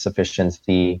pancreatic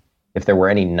insufficiency. If there were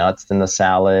any nuts in the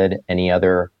salad, any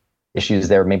other issues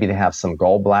there, maybe they have some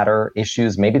gallbladder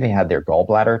issues. Maybe they had their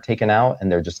gallbladder taken out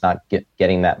and they're just not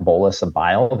getting that bolus of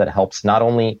bile that helps not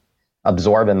only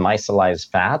absorb and micelize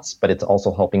fats, but it's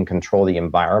also helping control the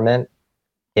environment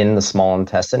in the small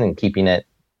intestine and keeping it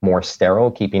more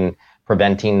sterile,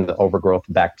 preventing the overgrowth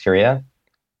of bacteria.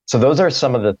 So those are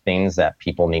some of the things that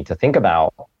people need to think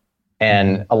about.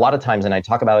 And a lot of times, and I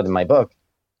talk about it in my book,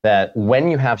 that when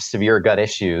you have severe gut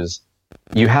issues,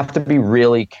 you have to be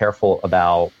really careful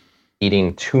about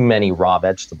eating too many raw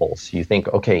vegetables. You think,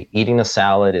 okay, eating a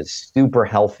salad is super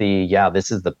healthy. Yeah,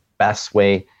 this is the best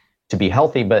way to be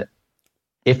healthy. But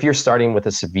if you're starting with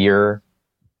a severe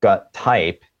gut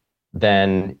type,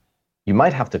 then you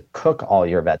might have to cook all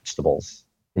your vegetables.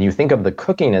 And you think of the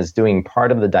cooking as doing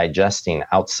part of the digesting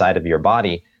outside of your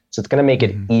body. So it's going to make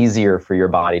it easier for your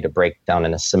body to break down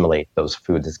and assimilate those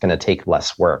foods. It's going to take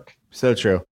less work. So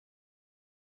true.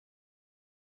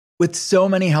 With so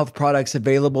many health products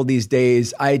available these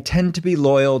days, I tend to be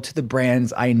loyal to the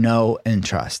brands I know and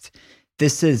trust.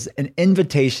 This is an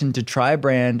invitation to try a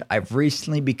brand I've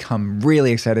recently become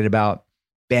really excited about,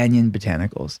 Banyan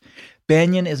Botanicals.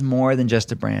 Banyan is more than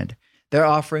just a brand. Their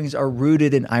offerings are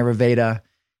rooted in Ayurveda,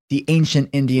 the ancient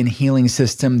Indian healing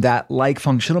system that, like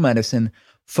functional medicine,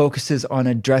 focuses on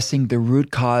addressing the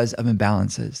root cause of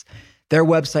imbalances. Their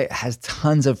website has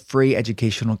tons of free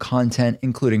educational content,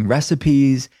 including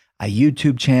recipes, a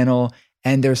YouTube channel,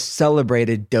 and their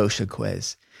celebrated dosha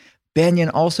quiz. Banyan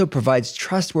also provides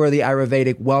trustworthy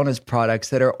Ayurvedic wellness products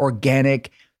that are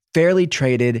organic, fairly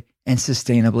traded, and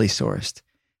sustainably sourced.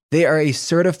 They are a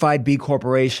certified B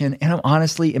Corporation, and I'm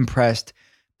honestly impressed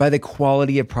by the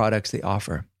quality of products they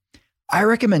offer. I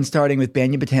recommend starting with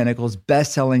Banyan Botanicals'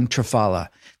 best-selling Triphala.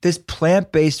 This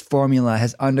plant-based formula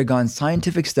has undergone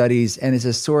scientific studies and is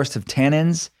a source of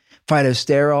tannins,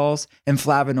 phytosterols, and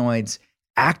flavonoids,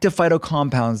 active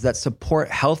phytocompounds that support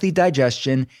healthy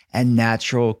digestion and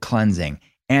natural cleansing,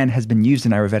 and has been used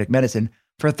in Ayurvedic medicine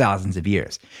for thousands of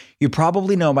years. You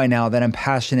probably know by now that I'm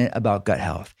passionate about gut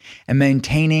health, and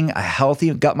maintaining a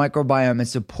healthy gut microbiome and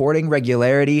supporting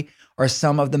regularity are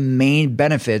some of the main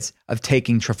benefits of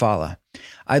taking Triphala.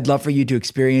 I'd love for you to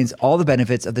experience all the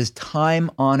benefits of this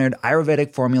time-honored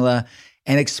Ayurvedic formula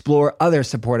and explore other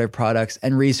supportive products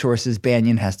and resources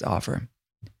Banyan has to offer.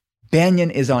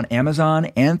 Banyan is on Amazon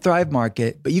and Thrive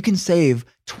Market, but you can save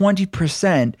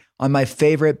 20% on my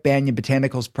favorite Banyan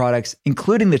Botanicals products,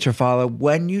 including the Triphala,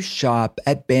 when you shop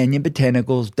at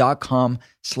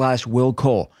banyanbotanicals.com/Will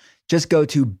Cole. Just go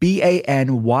to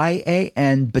BANYAN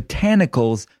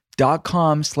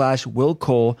botanicals.com/Will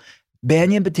Cole,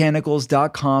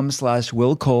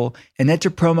 banyanbotanicals.com/Will Cole, and enter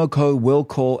promo code Will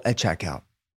Cole at checkout.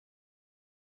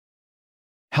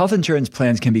 Health insurance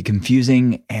plans can be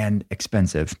confusing and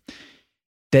expensive.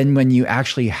 Then when you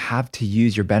actually have to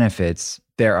use your benefits,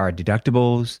 there are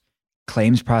deductibles,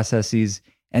 claims processes,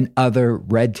 and other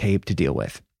red tape to deal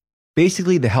with.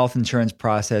 Basically, the health insurance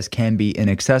process can be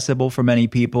inaccessible for many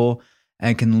people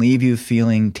and can leave you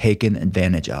feeling taken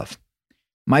advantage of.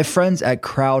 My friends at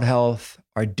Crowd Health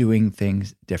are doing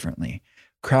things differently.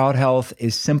 Crowd Health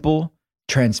is simple,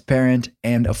 transparent,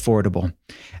 and affordable.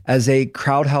 As a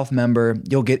Crowd Health member,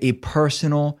 you'll get a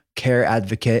personal care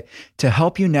advocate to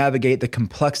help you navigate the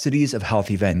complexities of health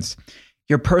events.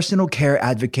 Your personal care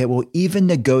advocate will even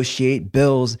negotiate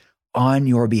bills on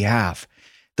your behalf.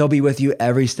 They'll be with you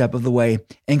every step of the way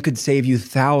and could save you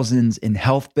thousands in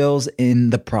health bills in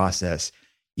the process.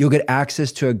 You'll get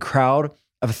access to a crowd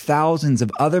of thousands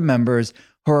of other members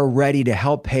who are ready to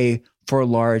help pay for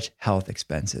large health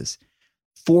expenses.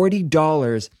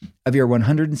 $40 of your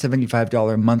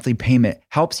 $175 monthly payment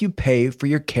helps you pay for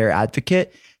your care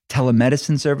advocate,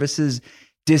 telemedicine services,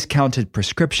 discounted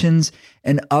prescriptions,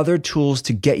 and other tools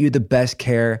to get you the best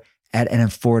care at an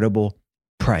affordable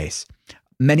price.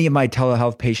 Many of my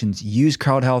telehealth patients use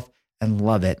Crowd Health and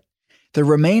love it. The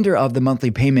remainder of the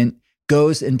monthly payment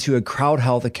goes into a Crowd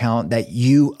Health account that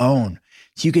you own,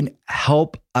 so you can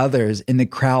help others in the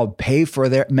crowd pay for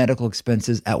their medical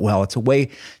expenses at well. It's a way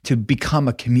to become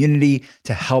a community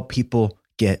to help people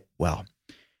get well.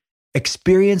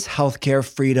 Experience healthcare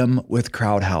freedom with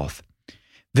Crowd Health.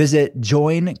 Visit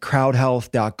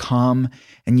joincrowdhealth.com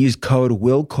and use code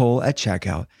WillCole at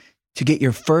checkout to get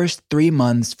your first 3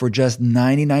 months for just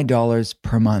 $99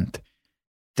 per month.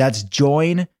 That's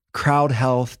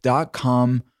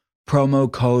joincrowdhealth.com, promo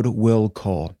code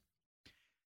WillCole.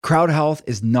 Crowd Health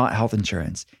is not health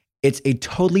insurance. It's a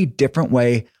totally different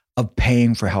way of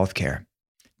paying for healthcare.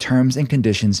 Terms and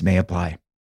conditions may apply.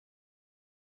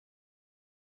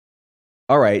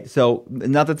 All right. So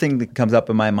another thing that comes up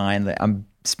in my mind, that I'm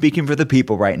speaking for the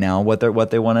people right now, what they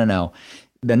want to know.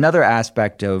 Another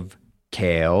aspect of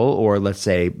kale, or let's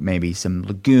say maybe some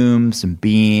legumes, some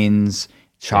beans,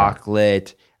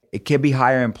 chocolate, it can be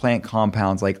higher in plant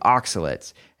compounds like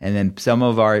oxalates. And then some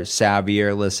of our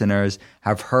savvier listeners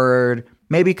have heard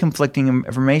maybe conflicting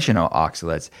information on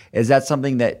oxalates. Is that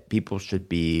something that people should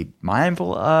be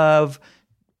mindful of?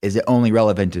 Is it only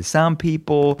relevant to some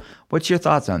people? What's your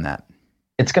thoughts on that?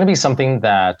 It's going to be something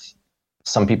that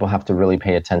some people have to really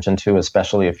pay attention to,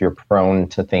 especially if you're prone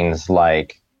to things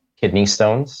like kidney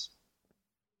stones.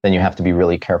 Then you have to be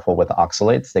really careful with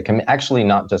oxalates. They can actually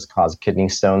not just cause kidney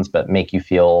stones, but make you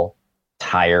feel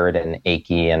tired and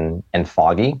achy and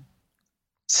foggy.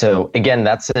 So again,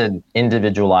 that's an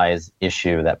individualized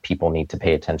issue that people need to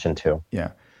pay attention to.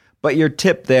 Yeah. But your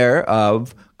tip there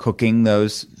of cooking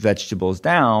those vegetables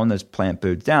down, those plant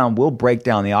foods down, will break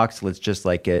down the oxalates just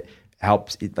like it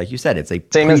helps. Like you said, it's like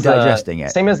pre-digesting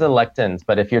it. Same as the lectins.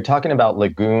 But if you're talking about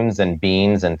legumes and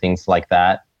beans and things like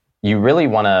that, you really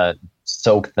want to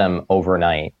soak them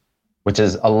overnight, which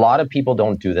is a lot of people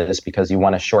don't do this because you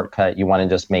want a shortcut. You want to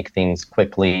just make things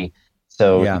quickly.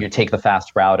 So you take the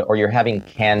fast route, or you're having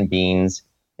canned beans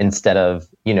instead of,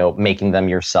 making them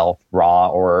yourself raw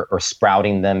or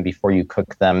sprouting them before you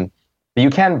cook them. But you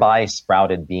can buy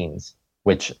sprouted beans,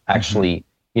 which actually,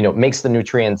 makes the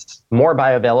nutrients more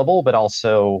bioavailable, but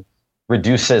also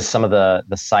reduces some of the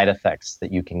side effects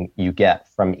that you get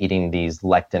from eating these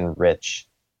lectin-rich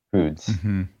foods.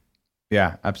 Mm-hmm.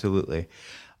 Yeah, absolutely.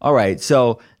 All right.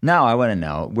 So now I want to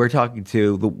know, we're talking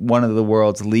to one of the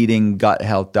world's leading gut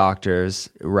health doctors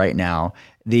right now.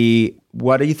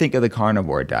 What do you think of the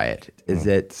carnivore diet?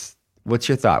 What's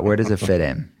your thought? Where does it fit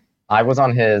in? I was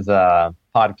on his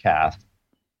podcast,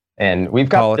 and we've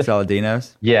got Paul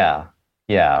Saladino's? Yeah.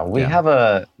 We have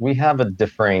a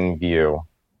differing view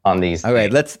on these. All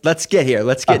right, let's get here.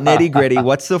 Let's get nitty gritty.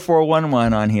 What's the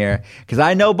 411 on here? Because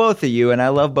I know both of you and I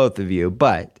love both of you,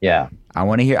 but I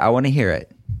want to hear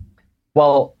it.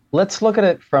 Well, let's look at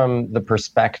it from the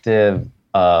perspective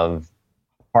of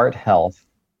heart health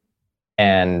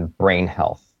and brain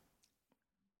health.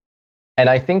 And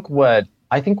I think what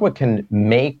can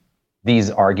make these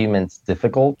arguments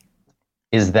difficult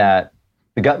is that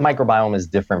the gut microbiome is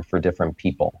different for different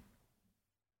people.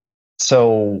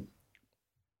 So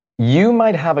you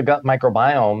might have a gut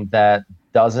microbiome that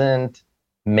doesn't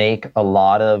make a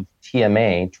lot of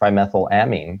TMA,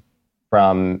 trimethylamine,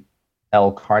 from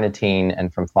L-carnitine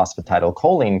and from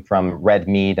phosphatidylcholine from red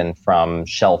meat and from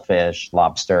shellfish,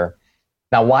 lobster.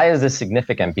 Now, why is this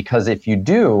significant? Because if you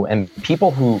do, and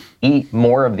people who eat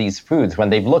more of these foods, when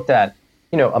they've looked at,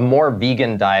 a more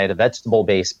vegan diet, a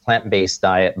vegetable-based, plant-based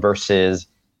diet versus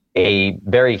a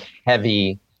very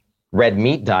heavy red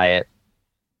meat diet,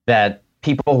 that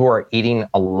people who are eating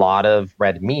a lot of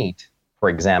red meat, for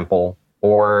example,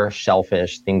 or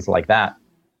shellfish, things like that,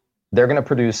 they're going to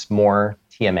produce more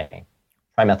TMA,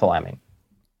 trimethylamine.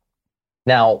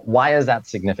 Now, why is that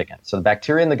significant? So the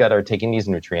bacteria in the gut are taking these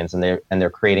nutrients and they're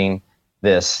creating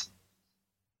this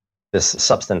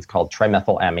substance called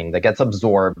trimethylamine that gets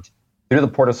absorbed through the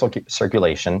portal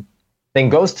circulation, then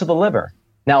goes to the liver.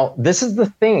 Now, this is the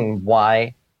thing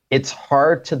why it's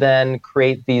hard to then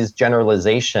create these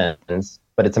generalizations,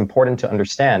 but it's important to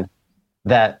understand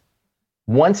that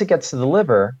once it gets to the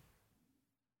liver,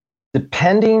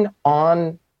 depending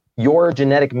on your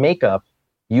genetic makeup,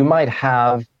 you might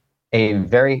have a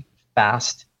very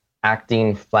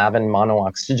fast-acting flavin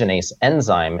monooxygenase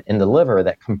enzyme in the liver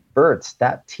that converts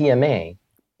that TMA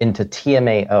into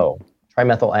TMAO,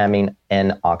 trimethylamine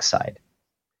N oxide.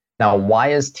 Now,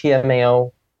 why is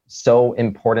TMAO so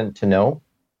important to know?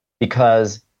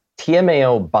 Because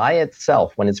TMAO by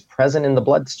itself, when it's present in the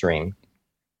bloodstream,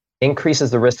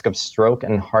 increases the risk of stroke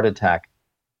and heart attack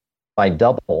by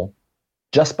double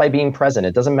just by being present.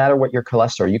 It doesn't matter what your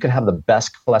cholesterol, you can have the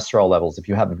best cholesterol levels. If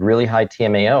you have really high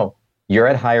TMAO, you're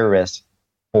at higher risk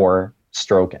for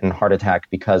stroke and heart attack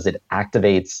because it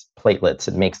activates platelets.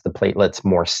 It makes the platelets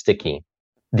more sticky.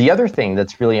 The other thing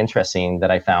that's really interesting that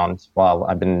I found while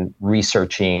I've been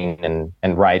researching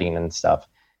and writing and stuff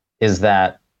is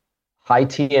that high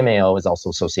TMAO is also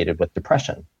associated with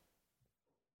depression.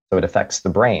 So it affects the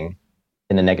brain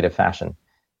in a negative fashion.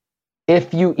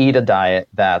 If you eat a diet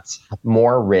that's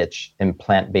more rich in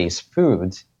plant-based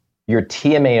foods, your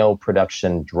TMAO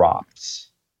production drops.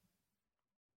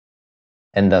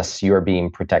 And thus you're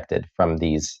being protected from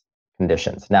these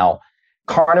conditions. Now,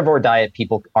 carnivore diet,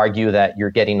 people argue that you're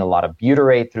getting a lot of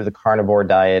butyrate through the carnivore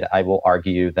diet. I will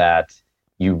argue that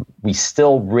we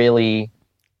still really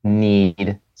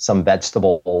need some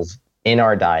vegetables in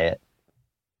our diet.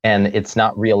 And it's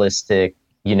not realistic,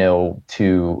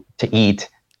 to eat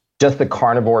just the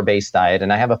carnivore-based diet.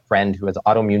 And I have a friend who has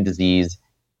autoimmune disease,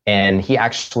 and he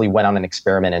actually went on an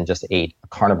experiment and just ate a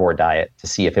carnivore diet to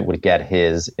see if it would get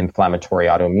his inflammatory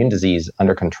autoimmune disease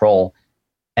under control.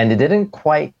 And it didn't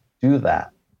quite do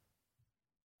that.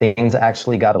 Things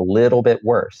actually got a little bit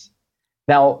worse.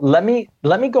 Now, let me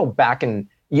go back and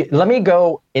let me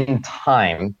go in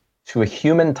time to a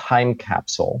human time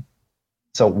capsule.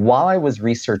 So while I was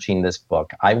researching this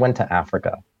book, I went to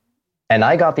Africa. And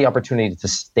I got the opportunity to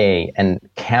stay and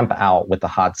camp out with the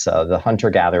Hadza, the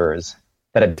hunter-gatherers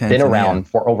that have been around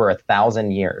for over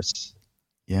 1,000 years.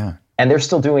 Yeah. And they're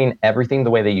still doing everything the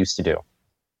way they used to do.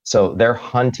 So they're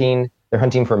hunting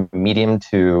for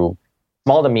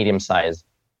small to medium-sized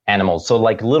animals. So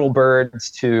like little birds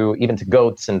to even to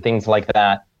goats and things like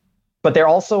that. But they're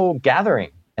also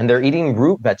gathering, and they're eating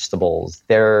root vegetables.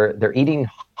 They're eating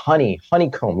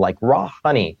honeycomb, like raw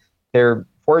honey. They're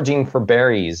foraging for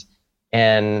berries,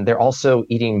 and they're also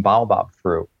eating baobab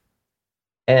fruit.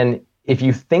 And if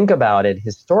you think about it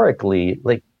historically,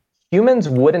 like humans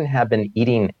wouldn't have been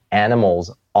eating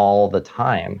animals all the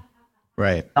time.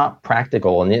 Right. Not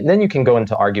practical. And then you can go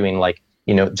into arguing like,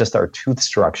 just our tooth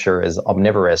structure is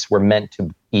omnivorous. We're meant to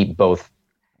eat both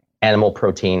animal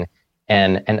protein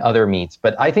and other meats.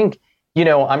 But I think,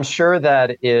 I'm sure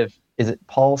that is it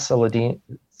Paul Saladino?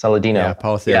 Yeah,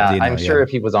 Paul Saladino. Yeah, I'm sure if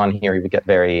he was on here, he would get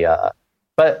very,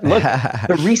 but look,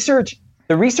 the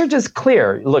research is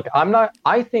clear. Look,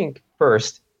 I think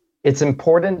first, it's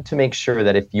important to make sure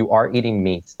that if you are eating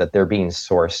meats, that they're being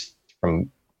sourced from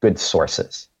good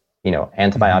sources,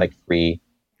 antibiotic free,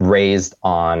 raised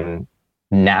on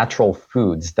natural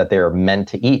foods that they're meant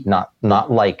to eat, not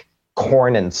like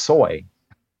corn and soy.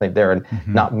 Like they're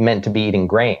not meant to be eating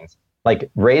grains,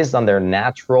 like raised on their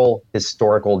natural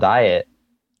historical diet,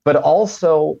 but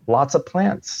also lots of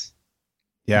plants.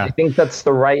 Yeah. I think that's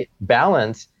the right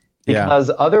balance, because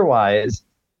otherwise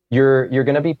you're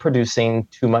going to be producing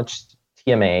too much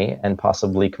TMA and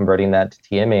possibly converting that to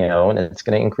TMAO, and it's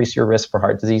going to increase your risk for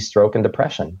heart disease, stroke, and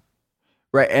depression.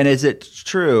 Right. And is it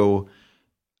true?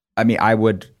 I mean, I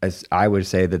would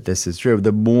say that this is true.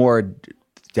 The more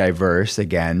diverse,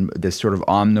 again, this sort of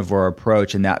omnivore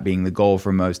approach, and that being the goal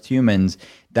for most humans,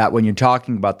 that when you're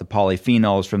talking about the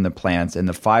polyphenols from the plants and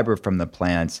the fiber from the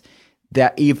plants,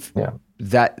 that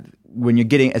when you're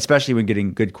getting, especially when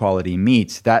getting good quality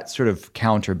meats, that sort of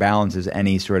counterbalances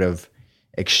any sort of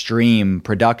extreme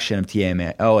production of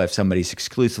TMAO if somebody's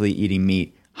exclusively eating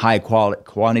meat, high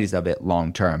quantities of it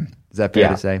long term. Is that fair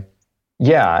to say?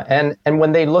 Yeah, and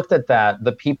when they looked at that,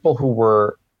 the people who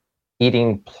were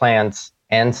eating plants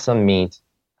and some meat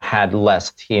had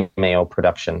less TMAO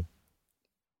production.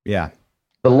 Yeah.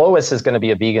 The lowest is going to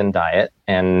be a vegan diet,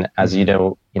 and as you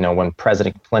know, when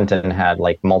President Clinton had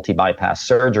like multi-bypass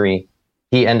surgery,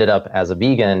 he ended up as a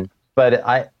vegan. But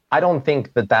I don't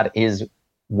think that is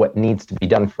what needs to be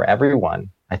done for everyone.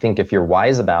 I think if you're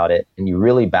wise about it and you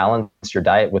really balance your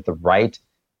diet with the right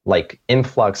like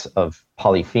influx of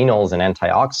polyphenols and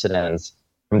antioxidants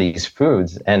from these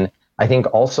foods. And I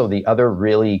think also the other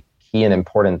really key and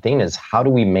important thing is, how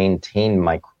do we maintain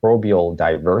microbial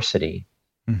diversity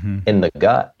in the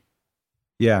gut?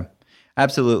 Yeah,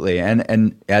 absolutely.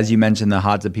 And as you mentioned, the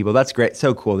Hadza people, that's great.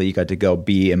 So cool that you got to go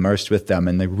be immersed with them,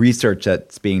 and the research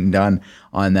that's being done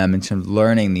on them and sort of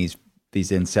learning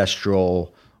these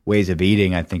ancestral ways of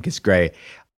eating, I think is great.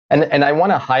 And I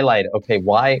want to highlight,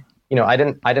 why, I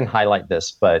didn't highlight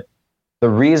this, but the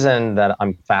reason that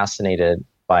I'm fascinated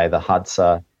by the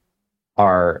Hadza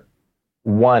are,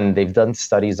 one, they've done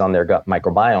studies on their gut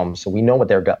microbiome, so we know what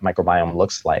their gut microbiome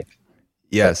looks like.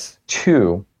 Yes. But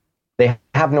two, they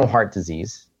have no heart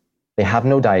disease. They have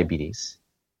no diabetes.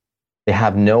 They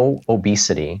have no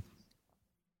obesity.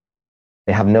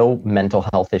 They have no mental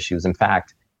health issues. In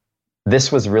fact,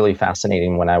 this was really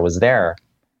fascinating when I was there.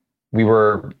 We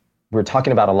were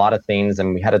talking about a lot of things,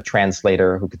 and we had a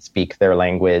translator who could speak their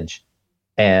language.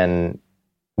 And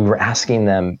we were asking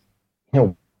them,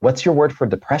 what's your word for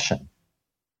depression?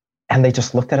 And they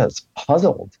just looked at us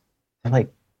puzzled. They're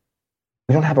like,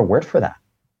 we don't have a word for that.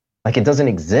 Like, it doesn't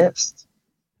exist.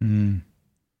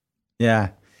 Yeah.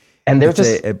 And they're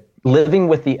just living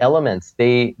with the elements.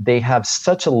 They have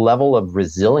such a level of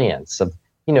resilience of,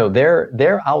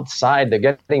 they're outside, they're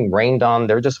getting rained on,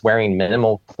 they're just wearing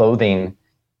minimal clothing,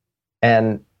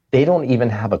 and they don't even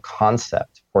have a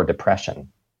concept for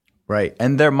depression. Right.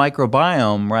 And their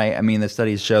microbiome, right? I mean, the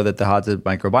studies show that the Hadza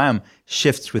microbiome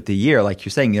shifts with the year. Like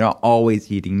you're saying, you're not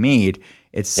always eating meat.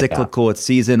 It's cyclical, it's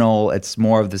seasonal, it's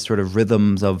more of the sort of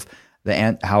rhythms of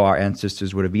how our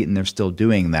ancestors would have eaten. They're still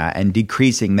doing that and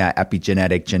decreasing that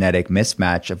epigenetic genetic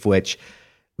mismatch, of which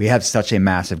we have such a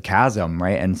massive chasm,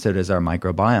 right? And so does our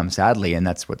microbiome, sadly, and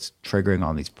that's what's triggering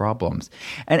all these problems.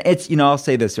 And it's, I'll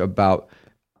say this about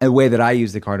a way that I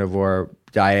use the carnivore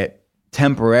diet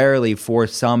temporarily for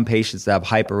some patients that have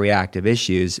hyperreactive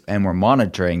issues, and we're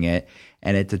monitoring it.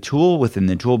 And it's a tool within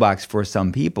the toolbox for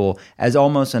some people as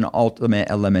almost an ultimate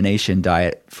elimination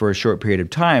diet for a short period of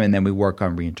time. And then we work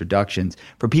on reintroductions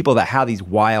for people that have these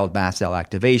wild mast cell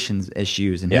activations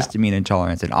issues and histamine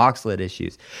intolerance and oxalate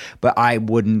issues. But I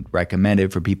wouldn't recommend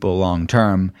it for people long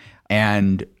term.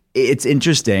 And it's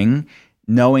interesting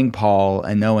knowing Paul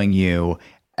and knowing you,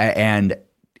 and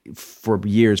for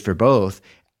years for both,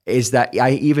 is that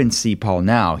I even see Paul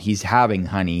now. He's having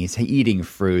honey, he's eating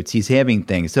fruits, he's having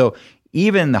things. So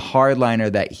even the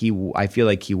hardliner that I feel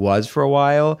like he was for a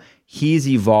while, he's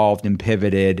evolved and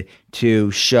pivoted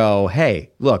to show, hey,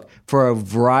 look, for a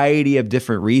variety of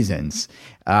different reasons,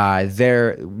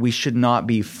 we should not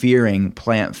be fearing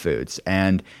plant foods.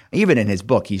 And even in his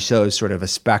book, he shows sort of a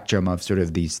spectrum of sort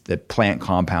of the plant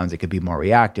compounds that could be more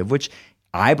reactive, which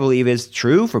I believe is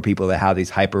true for people that have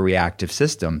these hyperreactive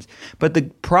systems. But the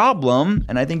problem,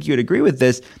 and I think you'd agree with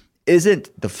this, isn't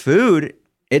the food.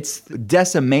 It's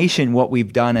decimation, what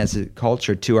we've done as a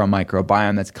culture to our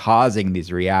microbiome, that's causing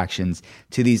these reactions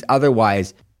to these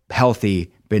otherwise healthy,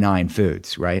 benign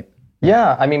foods, right?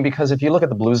 Yeah, I mean, because if you look at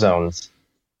the blue zones,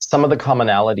 some of the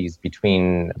commonalities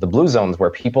between the blue zones where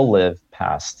people live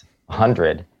past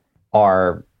 100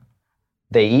 are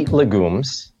they eat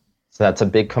legumes. So that's a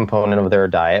big component of their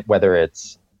diet, whether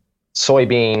it's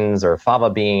soybeans or fava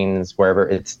beans, wherever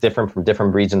it's different from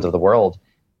different regions of the world.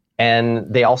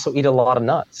 And they also eat a lot of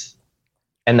nuts.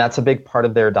 And that's a big part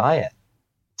of their diet.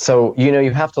 So,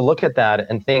 you have to look at that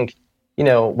and think,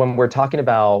 when we're talking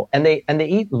about, and they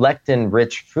eat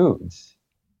lectin-rich foods,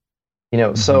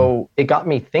 so it got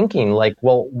me thinking like,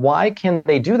 well, why can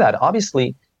they do that?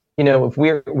 Obviously, if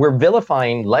we're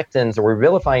vilifying lectins or we're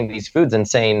vilifying these foods and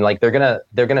saying like they're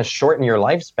gonna shorten your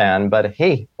lifespan, but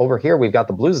hey, over here we've got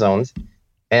the blue zones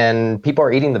and people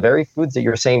are eating the very foods that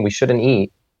you're saying we shouldn't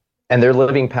eat, and they're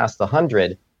living past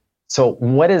 100. So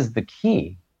what is the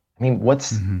key? I mean, what's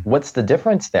the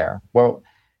difference there? Well,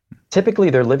 typically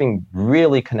they're living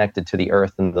really connected to the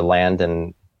earth and the land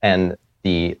and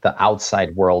the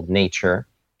outside world, nature.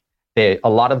 A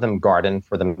lot of them garden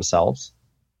for themselves.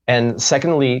 And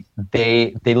secondly,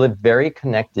 they live very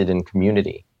connected in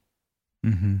community.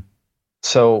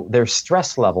 So their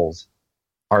stress levels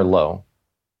are low.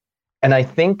 And I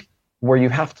think where you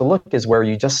have to look is where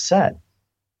you just said,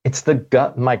 it's the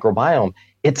gut microbiome.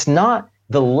 It's not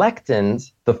the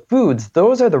lectins, the foods,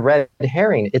 those are the red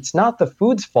herring. It's not the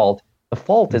food's fault. The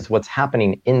fault is what's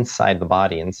happening inside the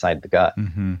body, inside the gut.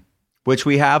 Which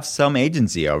we have some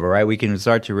agency over, right? We can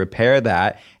start to repair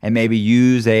that and maybe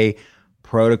use a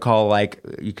protocol like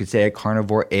you could say a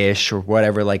carnivore-ish or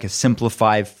whatever, like a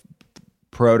simplified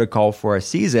protocol for a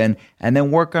season, and then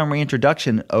work on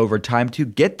reintroduction over time to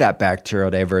get that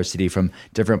bacterial diversity from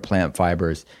different plant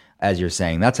fibers, as you're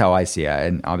saying. That's how I see it.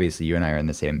 And obviously you and I are on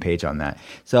the same page on that.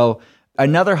 So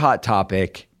another hot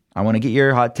topic, I want to get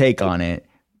your hot take on it,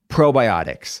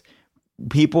 probiotics.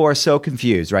 People are so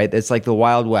confused, right? It's like the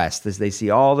Wild West. As they see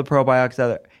all the probiotics out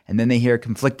there, and then they hear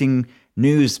conflicting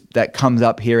news that comes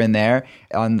up here and there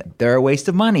on they're a waste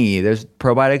of money. There's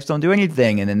probiotics don't do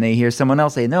anything. And then they hear someone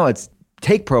else say, no,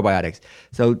 take probiotics.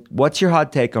 So what's your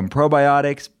hot take on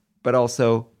probiotics, but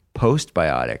also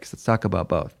postbiotics? Let's talk about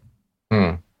both.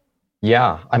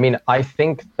 Yeah, I mean, I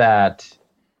think that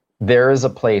there is a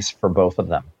place for both of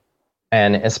them.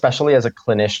 And especially as a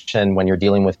clinician, when you're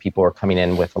dealing with people who are coming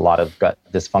in with a lot of gut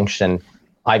dysfunction,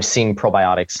 I've seen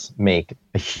probiotics make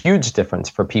a huge difference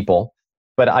for people.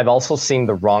 But I've also seen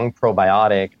the wrong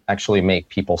probiotic actually make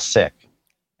people sick.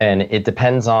 And it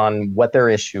depends on what their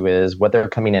issue is, what they're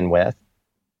coming in with.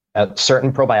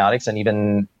 Certain probiotics and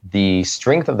even the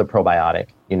strength of the probiotic,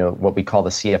 what we call the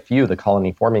CFU, the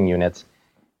colony forming units,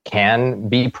 can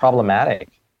be problematic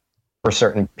for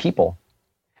certain people.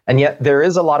 And yet there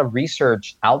is a lot of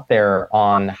research out there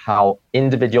on how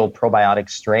individual probiotic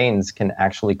strains can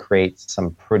actually create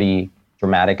some pretty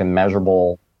dramatic and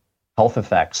measurable health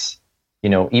effects.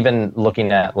 Even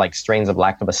looking at like strains of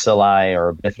lactobacilli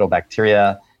or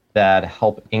bifidobacteria that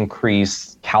help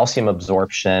increase calcium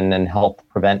absorption and help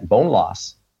prevent bone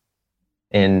loss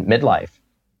in midlife.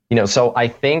 So I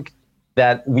think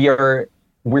that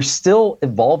we're still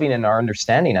evolving in our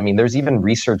understanding. I mean, there's even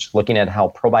research looking at how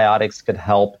probiotics could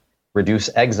help reduce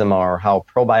eczema or how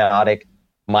probiotic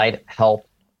might help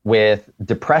with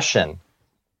depression.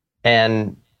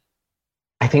 And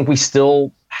I think we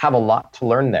still have a lot to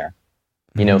learn there.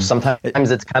 Sometimes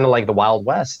it's kind of like the Wild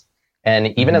West.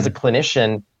 And even as a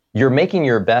clinician, you're making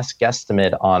your best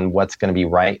guesstimate on what's going to be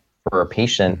right for a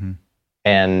patient.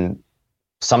 And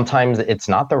sometimes it's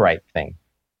not the right thing.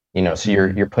 So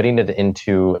you're putting it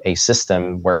into a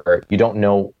system where you don't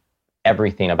know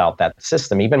everything about that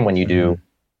system. Even when you do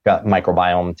gut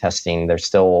microbiome testing, there's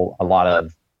still a lot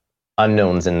of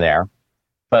unknowns in there.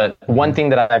 But one thing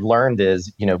that I've learned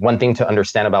is, one thing to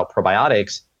understand about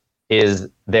probiotics is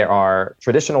there are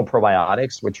traditional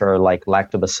probiotics, which are like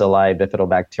lactobacilli,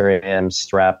 bifidobacterium,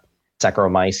 strep,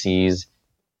 Saccharomyces,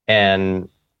 and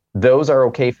those are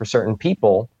okay for certain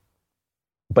people.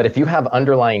 But if you have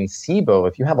underlying SIBO,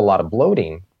 if you have a lot of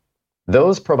bloating,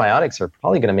 those probiotics are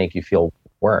probably going to make you feel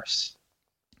worse.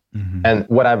 And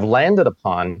what I've landed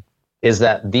upon is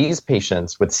that these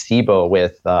patients with SIBO,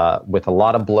 with a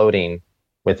lot of bloating,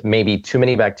 with maybe too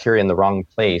many bacteria in the wrong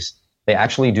place, they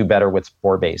actually do better with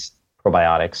spore-based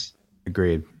probiotics.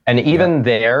 Agreed. And even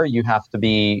there, you have to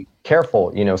be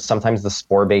careful. You know, sometimes the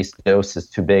spore-based dose is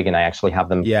too big, and I actually have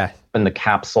them open the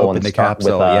capsule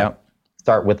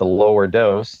start with a lower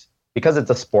dose. Because it's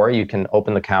a spore, you can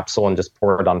open the capsule and just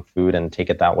pour it on food and take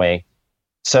it that way.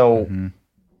 So,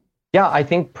 I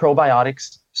think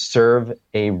probiotics serve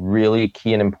a really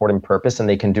key and important purpose, and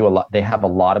they can do a lot. They have a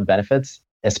lot of benefits,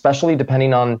 especially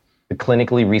depending on the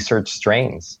clinically researched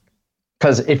strains.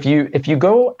 Because if you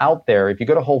go out there, if you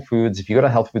go to Whole Foods, if you go to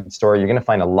a health food store, you're going to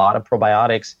find a lot of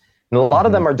probiotics, and a lot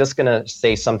of them are just going to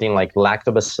say something like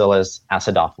Lactobacillus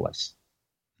acidophilus.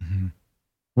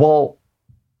 Well,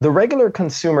 the regular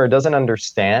consumer doesn't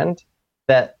understand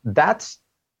that that's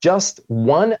just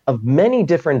one of many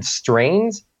different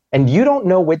strains, and you don't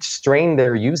know which strain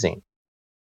they're using.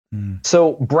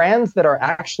 So brands that are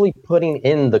actually putting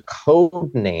in the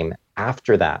code name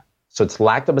after that, so it's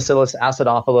Lactobacillus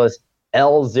acidophilus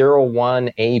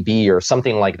L01AB or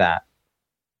something like that,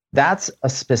 that's a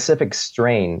specific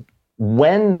strain.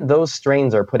 When those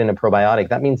strains are put in a probiotic,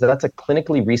 that means that that's a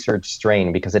clinically researched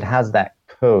strain because it has that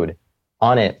code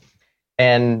on it.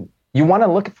 And you want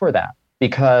to look for that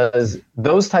because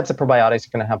those types of probiotics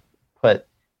are going to have put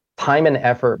time and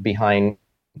effort behind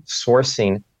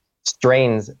sourcing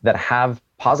strains that have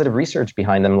positive research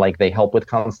behind them, like they help with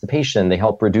constipation, they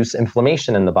help reduce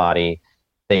inflammation in the body,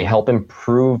 they help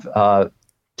improve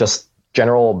just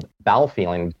general bowel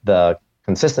feeling, the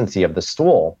consistency of the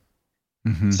stool.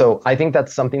 So I think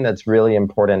that's something that's really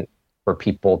important for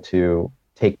people to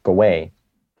take away.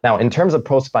 Now, in terms of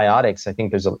postbiotics, I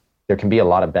think there can be a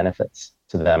lot of benefits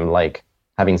to them, like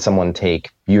having someone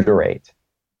take butyrate,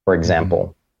 for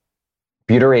example.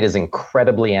 Butyrate is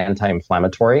incredibly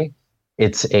anti-inflammatory.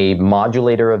 It's a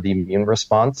modulator of the immune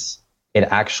response. It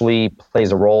actually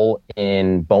plays a role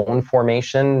in bone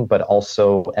formation, but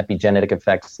also epigenetic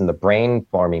effects in the brain,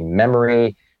 forming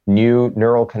memory, new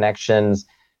neural connections.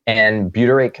 And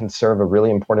butyrate can serve a really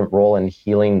important role in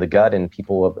healing the gut in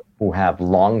people who have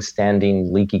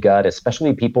long-standing leaky gut,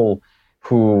 especially people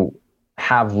who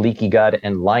have leaky gut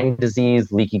and Lyme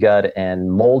disease, leaky gut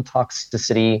and mold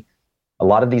toxicity. A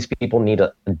lot of these people need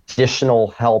additional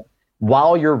help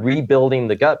while you're rebuilding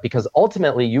the gut, because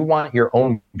ultimately you want your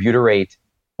own butyrate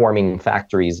forming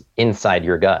factories inside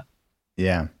your gut.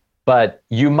 Yeah. But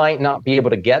you might not be able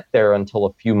to get there until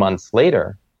a few months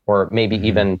later, or maybe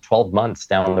even 12 months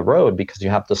down the road, because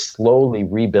you have to slowly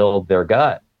rebuild their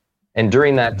gut. And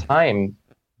during that time,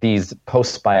 these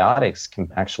postbiotics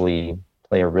can actually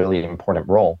play a really important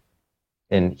role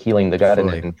in healing the gut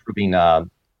and improving gut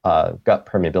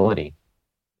permeability.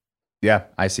 Yeah,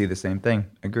 I see the same thing.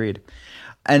 Agreed.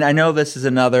 And I know this is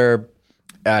another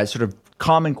sort of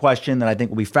common question that I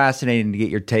think will be fascinating to get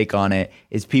your take on it,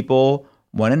 is people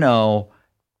want to know,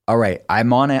 all right,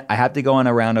 I'm on it. I have to go on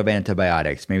a round of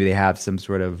antibiotics. Maybe they have some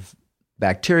sort of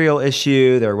bacterial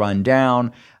issue. They're run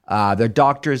down. Their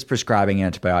doctor is prescribing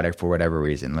antibiotic for whatever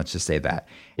reason. Let's just say that.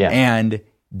 Yeah. And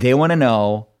they want to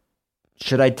know,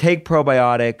 should I take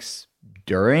probiotics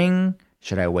during?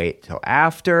 Should I wait till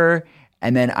after?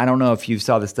 And then I don't know if you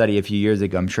saw the study a few years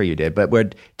ago, I'm sure you did, but we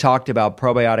talked about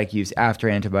probiotic use after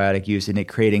antibiotic use and it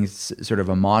creating sort of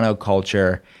a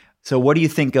monoculture. So what do you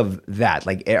think of that?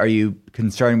 Like, are you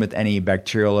concerned with any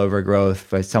bacterial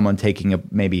overgrowth by someone taking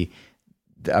maybe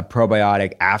a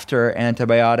probiotic after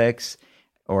antibiotics?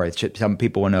 Or some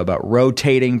people want to know about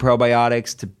rotating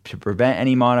probiotics to prevent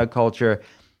any monoculture.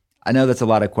 I know that's a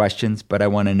lot of questions, but I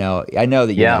want to know. I know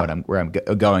that you know where I'm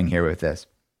going here with this.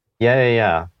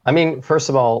 Yeah. I mean, first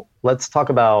of all, let's talk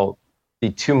about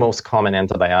the two most common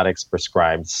antibiotics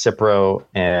prescribed, Cipro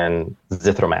and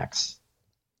Zithromax.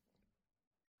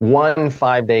 1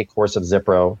 5-day course of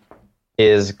Cipro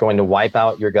is going to wipe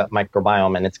out your gut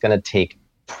microbiome, and it's going to take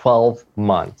 12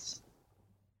 months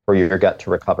for your gut to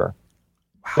recover.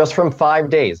 Wow. Just from 5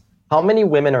 days. How many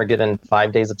women are given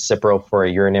 5 days of Cipro for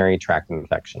a urinary tract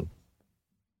infection?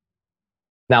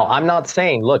 Now, I'm not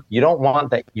saying, look, you don't want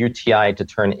that UTI to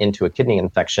turn into a kidney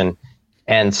infection.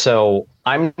 And so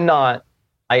I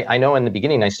know in the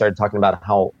beginning I started talking about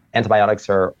how antibiotics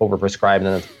are overprescribed, and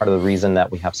that's part of the reason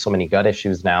that we have so many gut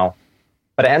issues now.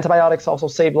 But antibiotics also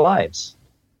save lives.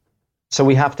 So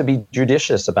we have to be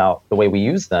judicious about the way we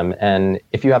use them. And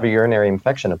if you have a urinary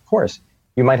infection, of course,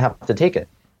 you might have to take it.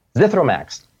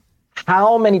 Zithromax.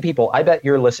 How many people, I bet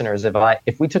your listeners,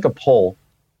 if we took a poll,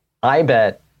 I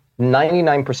bet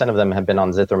 99% of them have been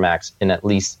on Zithromax in at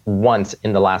least once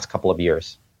in the last couple of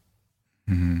years.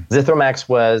 Zithromax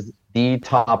was the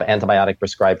top antibiotic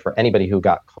prescribed for anybody who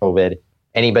got COVID,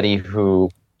 anybody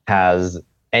who has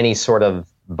any sort of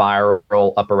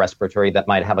viral upper respiratory that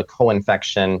might have a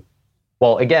co-infection.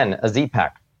 Well, again, a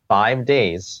Z-Pack, 5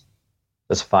 days,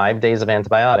 just 5 days of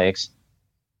antibiotics,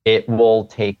 it will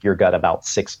take your gut about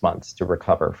 6 months to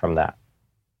recover from that.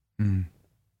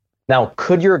 Now,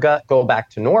 could your gut go back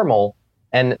to normal?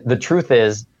 And the truth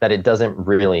is that it doesn't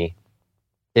really,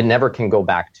 it never can go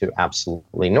back to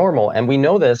absolutely normal. And we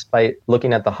know this by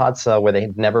looking at the Hadza where they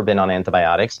had never been on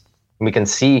antibiotics. And we can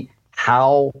see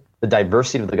how the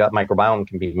diversity of the gut microbiome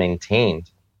can be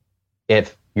maintained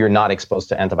if you're not exposed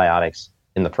to antibiotics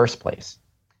in the first place.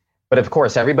 But of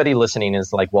course, everybody listening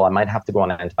is like, well, I might have to go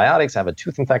on antibiotics, I have a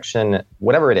tooth infection,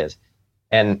 whatever it is.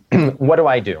 And what do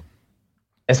I do?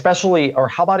 Especially, or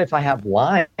how about if I have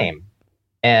Lyme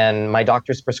and my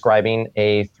doctor's prescribing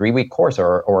a 3-week course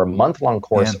or a month-long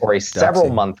course or a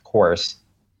several-month course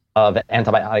of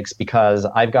antibiotics because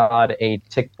I've got a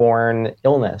tick-borne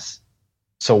illness.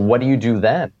 So what do you do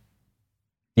then?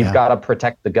 You've got to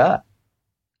protect the gut.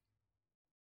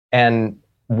 And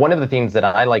one of the things that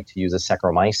I like to use is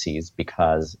Saccharomyces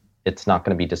because it's not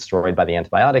going to be destroyed by the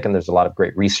antibiotic. And there's a lot of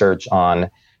great research on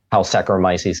how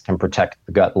Saccharomyces can protect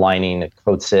the gut lining. It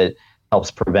coats it,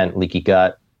 helps prevent leaky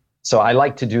gut. So I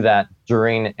like to do that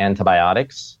during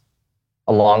antibiotics,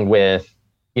 along with,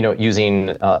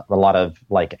 using a lot of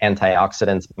like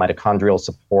antioxidants, mitochondrial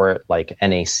support, like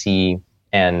NAC,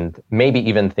 and maybe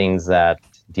even things that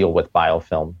deal with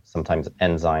biofilm, sometimes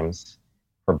enzymes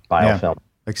for biofilm.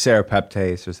 Like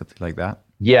serapeptase or something like that.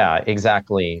 Yeah,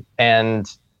 exactly. And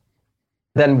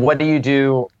then what do you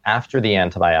do after the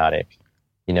antibiotic?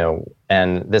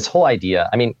 And this whole idea,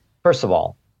 first of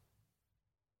all,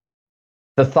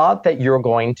 the thought that you're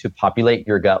going to populate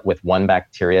your gut with one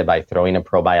bacteria by throwing a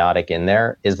probiotic in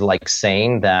there is like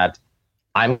saying that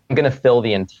I'm going to fill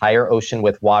the entire ocean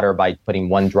with water by putting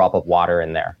one drop of water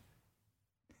in there.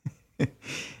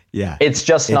 It's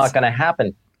just not going to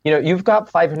happen. You've got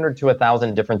 500 to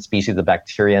 1,000 different species of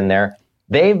bacteria in there.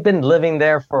 They've been living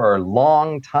there for a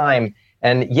long time.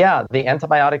 And the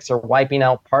antibiotics are wiping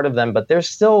out part of them, but there's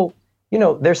still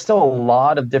a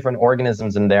lot of different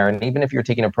organisms in there. And even if you're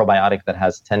taking a probiotic that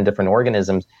has 10 different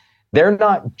organisms, they're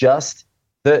not just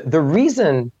the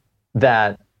reason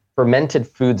that fermented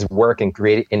foods work and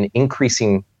create an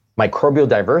increasing microbial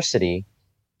diversity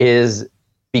is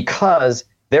because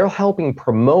they're helping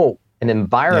promote an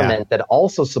environment that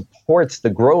also supports the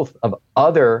growth of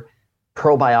other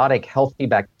probiotic healthy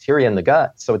bacteria in the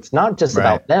gut. So it's not just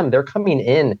about them. They're coming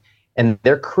in and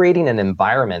they're creating an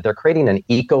environment. They're creating an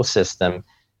ecosystem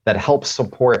that helps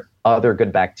support other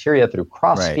good bacteria through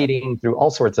cross-feeding, through all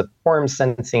sorts of form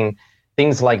sensing,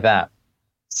 things like that.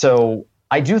 So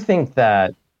I do think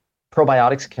that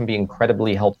probiotics can be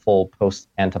incredibly helpful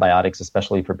post-antibiotics,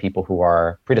 especially for people who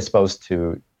are predisposed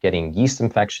to getting yeast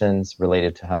infections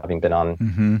related to having been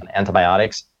on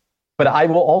antibiotics. But I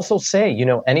will also say,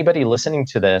 anybody listening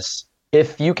to this,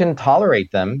 if you can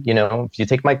tolerate them, if you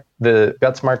take the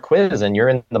Gut Smart quiz and you're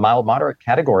in the mild moderate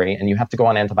category and you have to go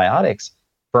on antibiotics,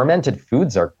 fermented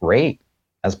foods are great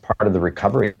as part of the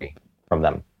recovery from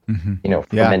them.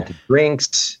 Fermented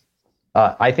drinks.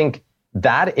 I think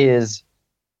that is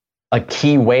a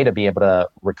key way to be able to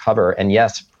recover. And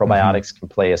yes, probiotics can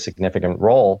play a significant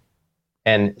role.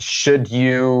 And should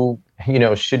you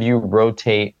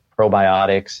rotate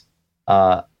probiotics?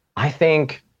 I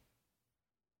think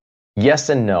yes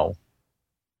and no.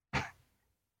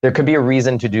 There could be a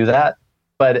reason to do that,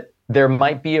 but there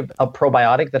might be a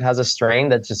probiotic that has a strain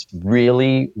that's just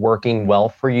really working well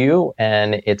for you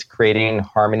and it's creating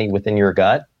harmony within your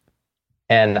gut.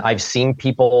 And I've seen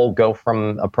people go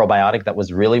from a probiotic that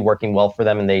was really working well for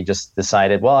them and they just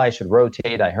decided, well, I should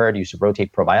rotate. I heard you should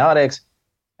rotate probiotics.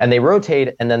 And they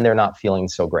rotate and then they're not feeling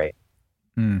so great.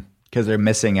 Because they're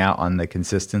missing out on the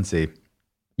consistency.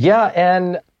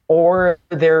 Yeah, or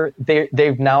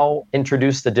they've now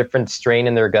introduced a different strain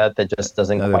in their gut that just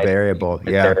doesn't quite variable.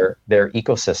 Their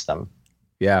ecosystem.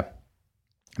 Yeah,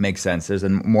 makes sense. There's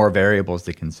more variables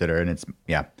to consider, and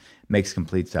makes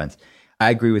complete sense.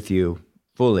 I agree with you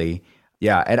fully.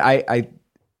 Yeah, and I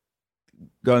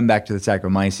going back to the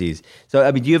Saccharomyces.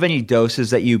 So, do you have any doses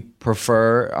that you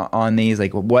prefer on these?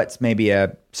 Like, what's maybe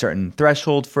a certain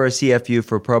threshold for a CFU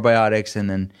for probiotics, and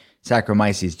then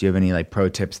Saccharomyces? Do you have any pro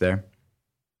tips there?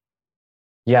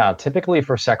 Yeah, typically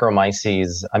for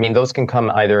Saccharomyces, those can come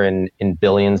either in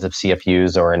billions of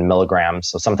CFUs or in milligrams.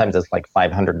 So sometimes it's like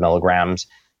 500 milligrams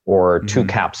or 2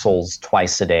 capsules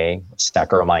twice a day,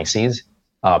 Saccharomyces.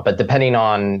 But depending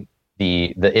on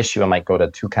the issue, I might go to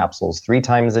 2 capsules 3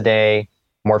 times a day,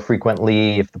 more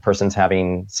frequently if the person's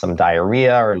having some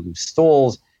diarrhea or loose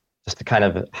stools, just to kind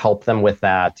of help them with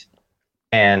that.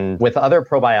 And with other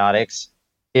probiotics,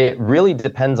 it really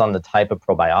depends on the type of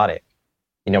probiotic.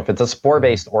 If it's a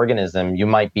spore-based organism, you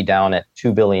might be down at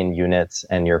 2 billion units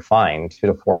and you're fine, 2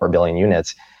 to 4 billion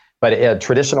units. But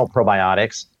traditional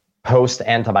probiotics,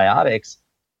 post-antibiotics,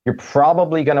 you're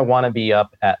probably going to want to be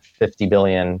up at 50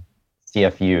 billion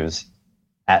CFUs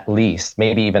at least,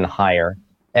 maybe even higher.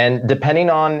 And depending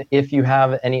on if you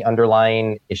have any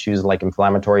underlying issues like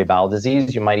inflammatory bowel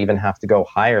disease, you might even have to go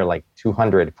higher, like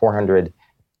 200, 400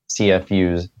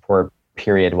 CFUs for a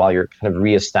period while you're kind of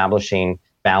reestablishing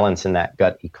balance in that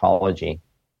gut ecology.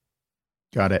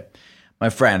 Got it. My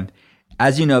friend,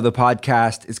 as you know, the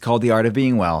podcast is called The Art of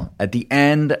Being Well. At the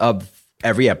end of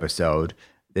every episode,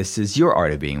 this is your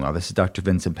Art of Being Well. This is Dr.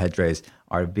 Vincent Pedre's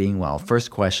Art of Being Well.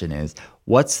 First question is,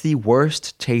 what's the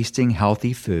worst tasting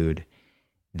healthy food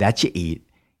that you eat?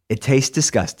 It tastes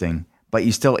disgusting, but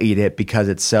you still eat it because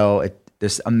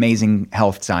there's amazing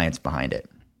health science behind it.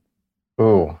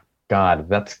 Oh, God,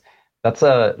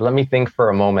 let me think for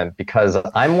a moment, because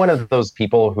I'm one of those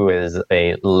people who is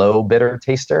a low bitter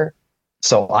taster.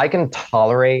 So I can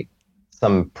tolerate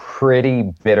some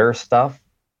pretty bitter stuff.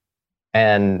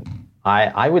 And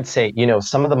I would say,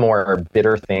 some of the more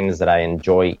bitter things that I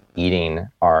enjoy eating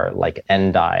are like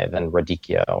endive and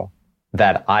radicchio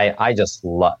that I just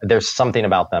love. There's something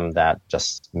about them that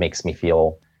just makes me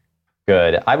feel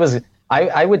good. I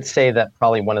would say that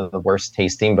probably one of the worst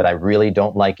tasting, but I really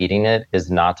don't like eating it, is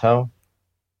natto,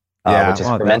 which is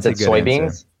fermented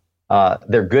soybeans.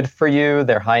 They're good for you.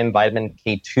 They're high in vitamin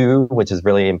K2, which is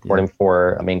really important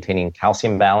for maintaining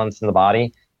calcium balance in the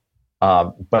body.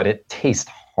 But it tastes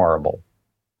horrible.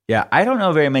 Yeah, I don't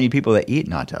know very many people that eat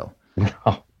natto.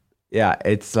 No. Yeah,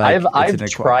 it's like I've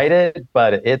tried it,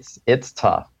 but it's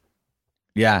tough.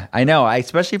 Yeah, I know.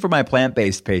 Especially for my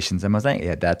plant-based patients, I was like,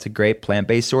 yeah, that's a great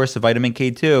plant-based source of vitamin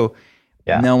K2.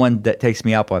 Yeah. No one that takes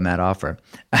me up on that offer,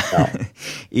 no.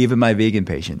 Even my vegan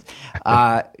patients.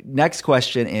 Next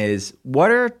question is, what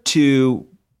are 2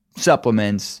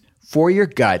 supplements for your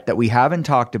gut that we haven't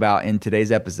talked about in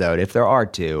today's episode? If there are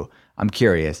 2, I'm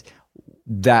curious,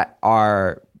 that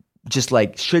are just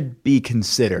like should be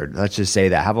considered. Let's just say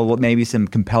that. Have maybe some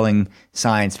compelling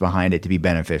science behind it to be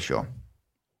beneficial.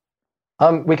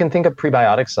 We can think of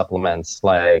prebiotic supplements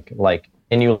like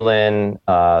inulin,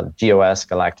 GOS,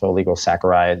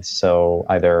 galacto-oligosaccharides. So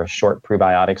either short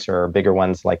prebiotics or bigger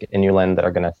ones like inulin that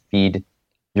are going to feed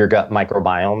your gut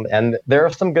microbiome. And there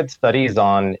are some good studies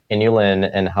on inulin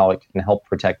and how it can help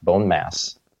protect bone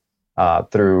mass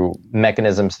through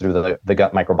mechanisms through the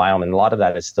gut microbiome. And a lot of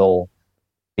that is still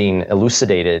being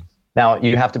elucidated. Now,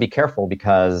 you have to be careful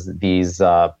because these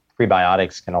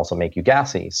prebiotics can also make you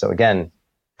gassy. So again,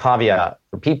 caveat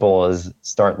for people is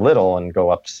start little and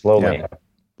go up slowly. Yeah.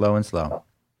 Low and slow.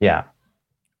 Yeah.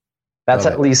 That's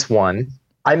at least one.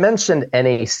 I mentioned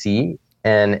NAC,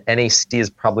 and NAC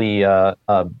is probably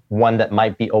one that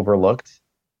might be overlooked,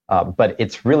 but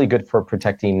it's really good for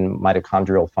protecting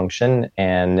mitochondrial function,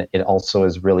 and it also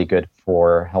is really good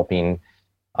for helping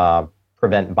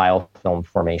prevent biofilm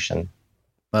formation.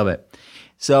 Love it.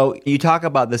 So you talk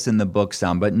about this in the book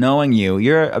some, but knowing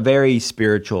you're a very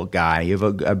spiritual guy. You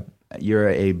have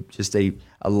you're just a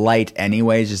light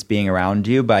anyways, just being around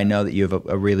you, but I know that you have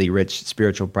a really rich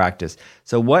spiritual practice.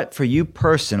 So what, for you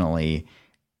personally,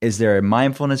 is there a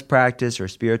mindfulness practice or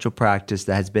spiritual practice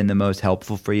that has been the most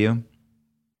helpful for you?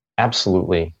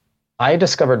 Absolutely. I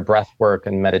discovered breath work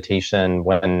and meditation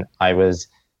when I was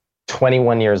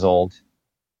 21 years old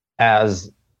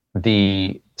as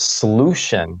the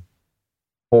solution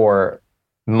for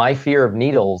my fear of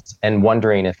needles and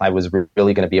wondering if I was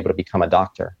really going to be able to become a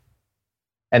doctor.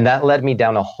 And that led me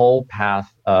down a whole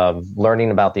path of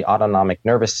learning about the autonomic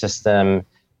nervous system,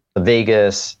 the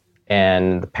vagus,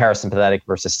 and the parasympathetic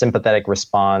versus sympathetic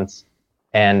response,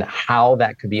 and how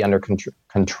that could be under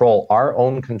control, our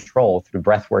own control through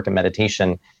breath work and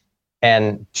meditation.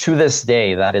 And to this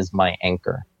day, that is my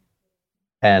anchor.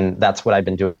 And that's what I've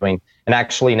been doing. And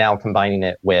actually now combining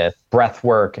it with breath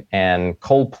work and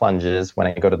cold plunges when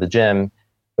I go to the gym,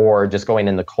 or just going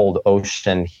in the cold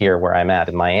ocean here where I'm at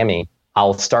in Miami.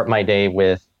 I'll start my day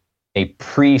with a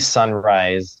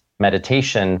pre-sunrise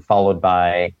meditation followed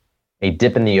by a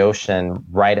dip in the ocean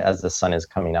right as the sun is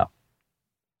coming up.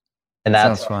 And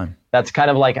that's fun. That's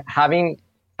kind of like having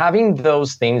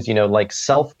those things, like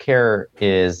self-care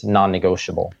is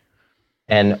non-negotiable.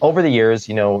 And over the years,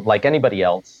 like anybody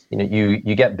else,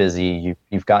 you get busy,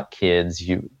 you've got kids,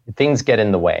 things get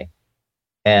in the way.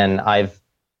 And I've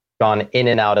gone in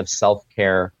and out of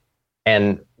self-care.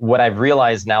 And what I've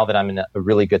realized now that I'm in a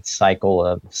really good cycle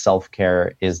of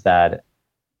self-care is that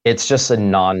it's just a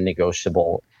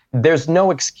non-negotiable. There's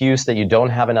no excuse that you don't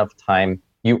have enough time.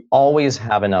 You always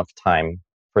have enough time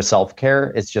for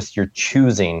self-care. It's just you're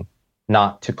choosing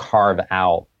not to carve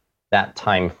out that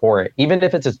time for it. Even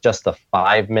if it's just a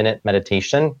 5-minute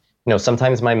meditation,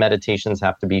 sometimes my meditations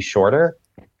have to be shorter.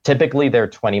 Typically they're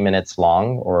 20 minutes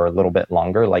long or a little bit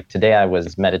longer. Like today I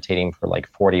was meditating for like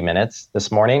 40 minutes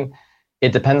this morning.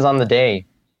 It depends on the day,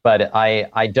 but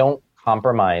I don't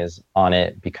compromise on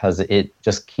it because it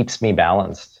just keeps me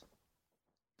balanced.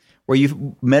 Were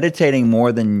you meditating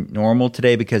more than normal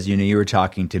today because you knew you were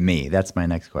talking to me? That's my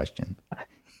next question.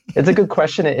 It's a good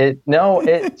question. It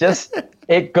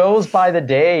goes by the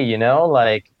day,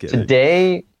 like Good.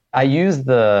 Today I use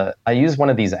one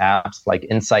of these apps like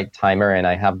Insight Timer, and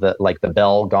I have the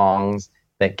bell gongs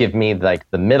that give me like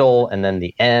the middle and then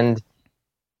the end.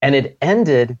 And it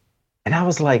ended and I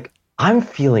was like, I'm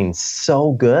feeling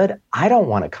so good. I don't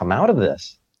want to come out of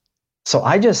this. So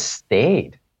I just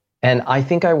stayed. And I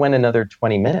think I went another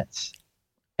 20 minutes.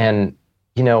 And,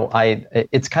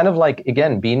 it's kind of like,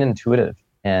 again, being intuitive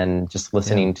and just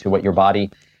listening to what your body,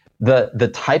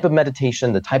 the type of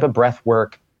meditation, the type of breath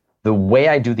work, the way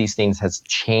I do these things has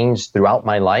changed throughout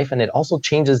my life. And it also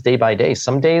changes day by day.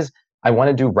 Some days I want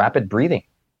to do rapid breathing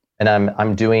and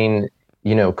I'm doing,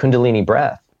 Kundalini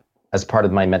breath as part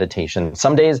of my meditation.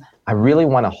 Some days I really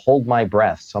want to hold my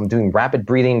breath. So I'm doing rapid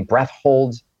breathing, breath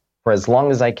holds for as long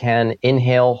as I can,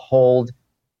 inhale, hold.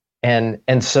 And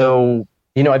so,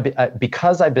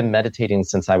 because I've been meditating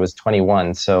since I was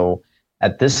 21. So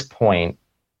at this point,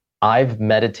 I've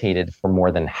meditated for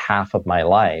more than half of my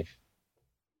life.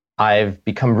 I've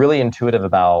become really intuitive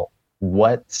about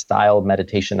what style of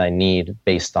meditation I need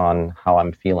based on how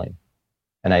I'm feeling.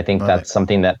 And I think that's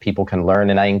something that people can learn.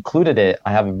 And I included it.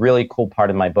 I have a really cool part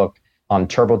in my book on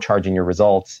turbocharging your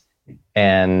results.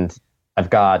 And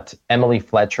I've got Emily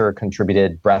Fletcher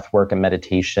contributed breath work and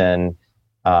meditation.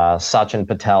 Sachin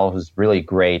Patel, who's really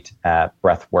great at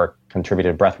breath work,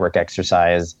 contributed breath work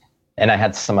exercise. And I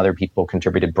had some other people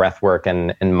contributed breath work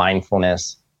and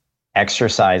mindfulness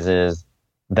exercises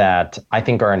that I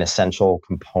think are an essential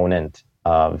component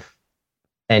of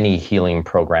any healing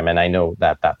program. And I know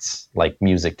that that's like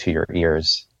music to your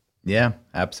ears. Yeah,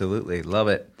 absolutely. Love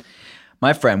it.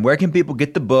 My friend, where can people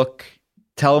get the book?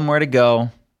 Tell them where to go.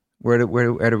 Where do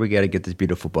we get to get this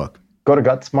beautiful book? Go to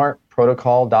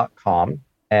gutsmartprotocol.com.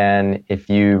 And if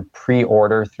you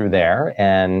pre-order through there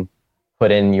and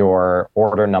put in your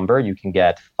order number, you can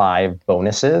get 5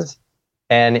 bonuses.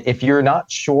 And if you're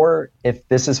not sure if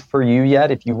this is for you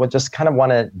yet, if you would just kind of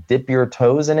want to dip your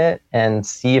toes in it and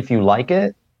see if you like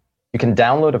it, you can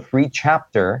download a free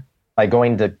chapter by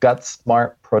going to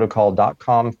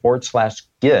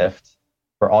gutsmartprotocol.com/gift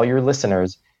for all your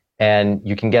listeners. And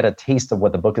you can get a taste of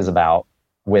what the book is about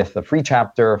with a free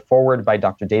chapter, forward by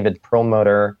Dr. David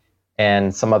Perlmutter,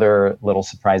 and some other little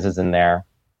surprises in there.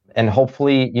 And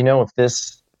hopefully, if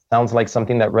this sounds like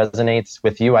something that resonates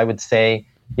with you, I would say,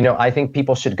 I think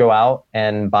people should go out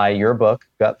and buy your book,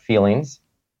 Gut Feelings,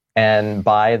 and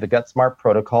buy the Gut Smart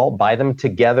Protocol, buy them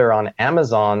together on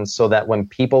Amazon so that when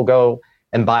people go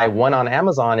and buy one on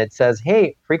Amazon, it says,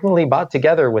 hey, frequently bought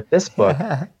together with this book,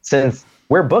 since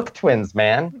we're book twins,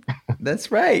 man.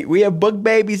 That's right. We have book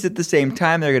babies at the same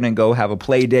time. They're going to go have a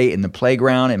play date in the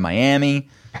playground in Miami.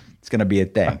 It's going to be a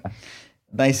thing.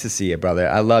 Nice to see you, brother.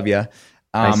 I love you.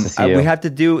 Nice to see you. We have to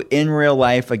do in real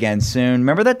life again soon.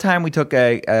 Remember that time we took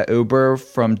a Uber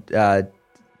from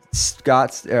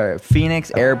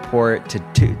Phoenix Airport to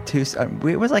Tucson?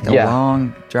 It was like a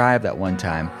long drive that one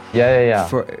time. Yeah.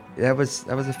 That was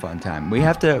a fun time. We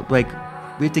have to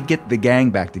get the gang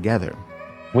back together.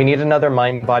 We need another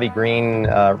Mind Body Green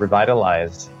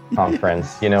revitalized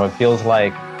conference. It feels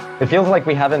like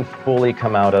we haven't fully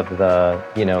come out of the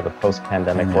the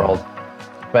post-pandemic world.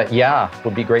 But yeah, it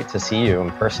would be great to see you in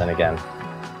person again.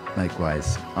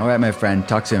 Likewise. All right, my friend.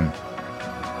 Talk soon.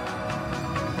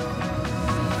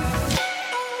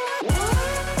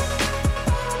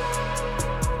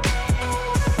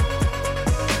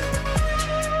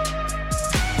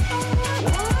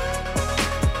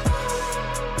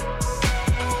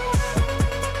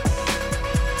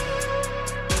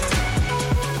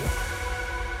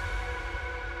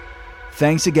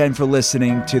 Thanks again for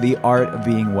listening to The Art of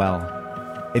Being Well.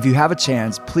 If you have a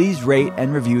chance, please rate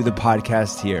and review the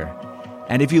podcast here.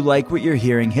 And if you like what you're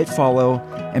hearing, hit follow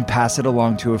and pass it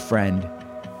along to a friend.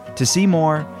 To see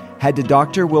more, head to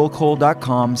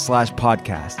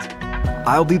drwillcole.com/podcast.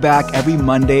 I'll be back every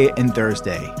Monday and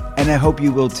Thursday, and I hope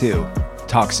you will too.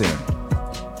 Talk soon.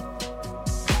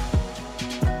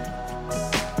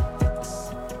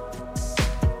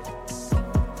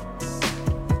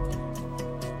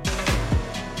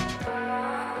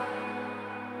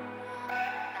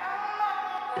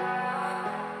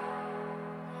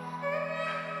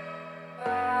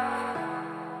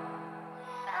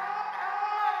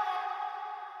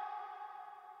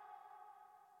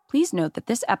 Please note that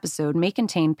this episode may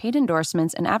contain paid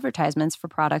endorsements and advertisements for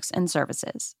products and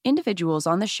services. Individuals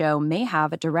on the show may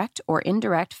have a direct or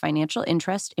indirect financial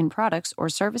interest in products or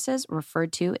services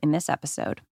referred to in this episode.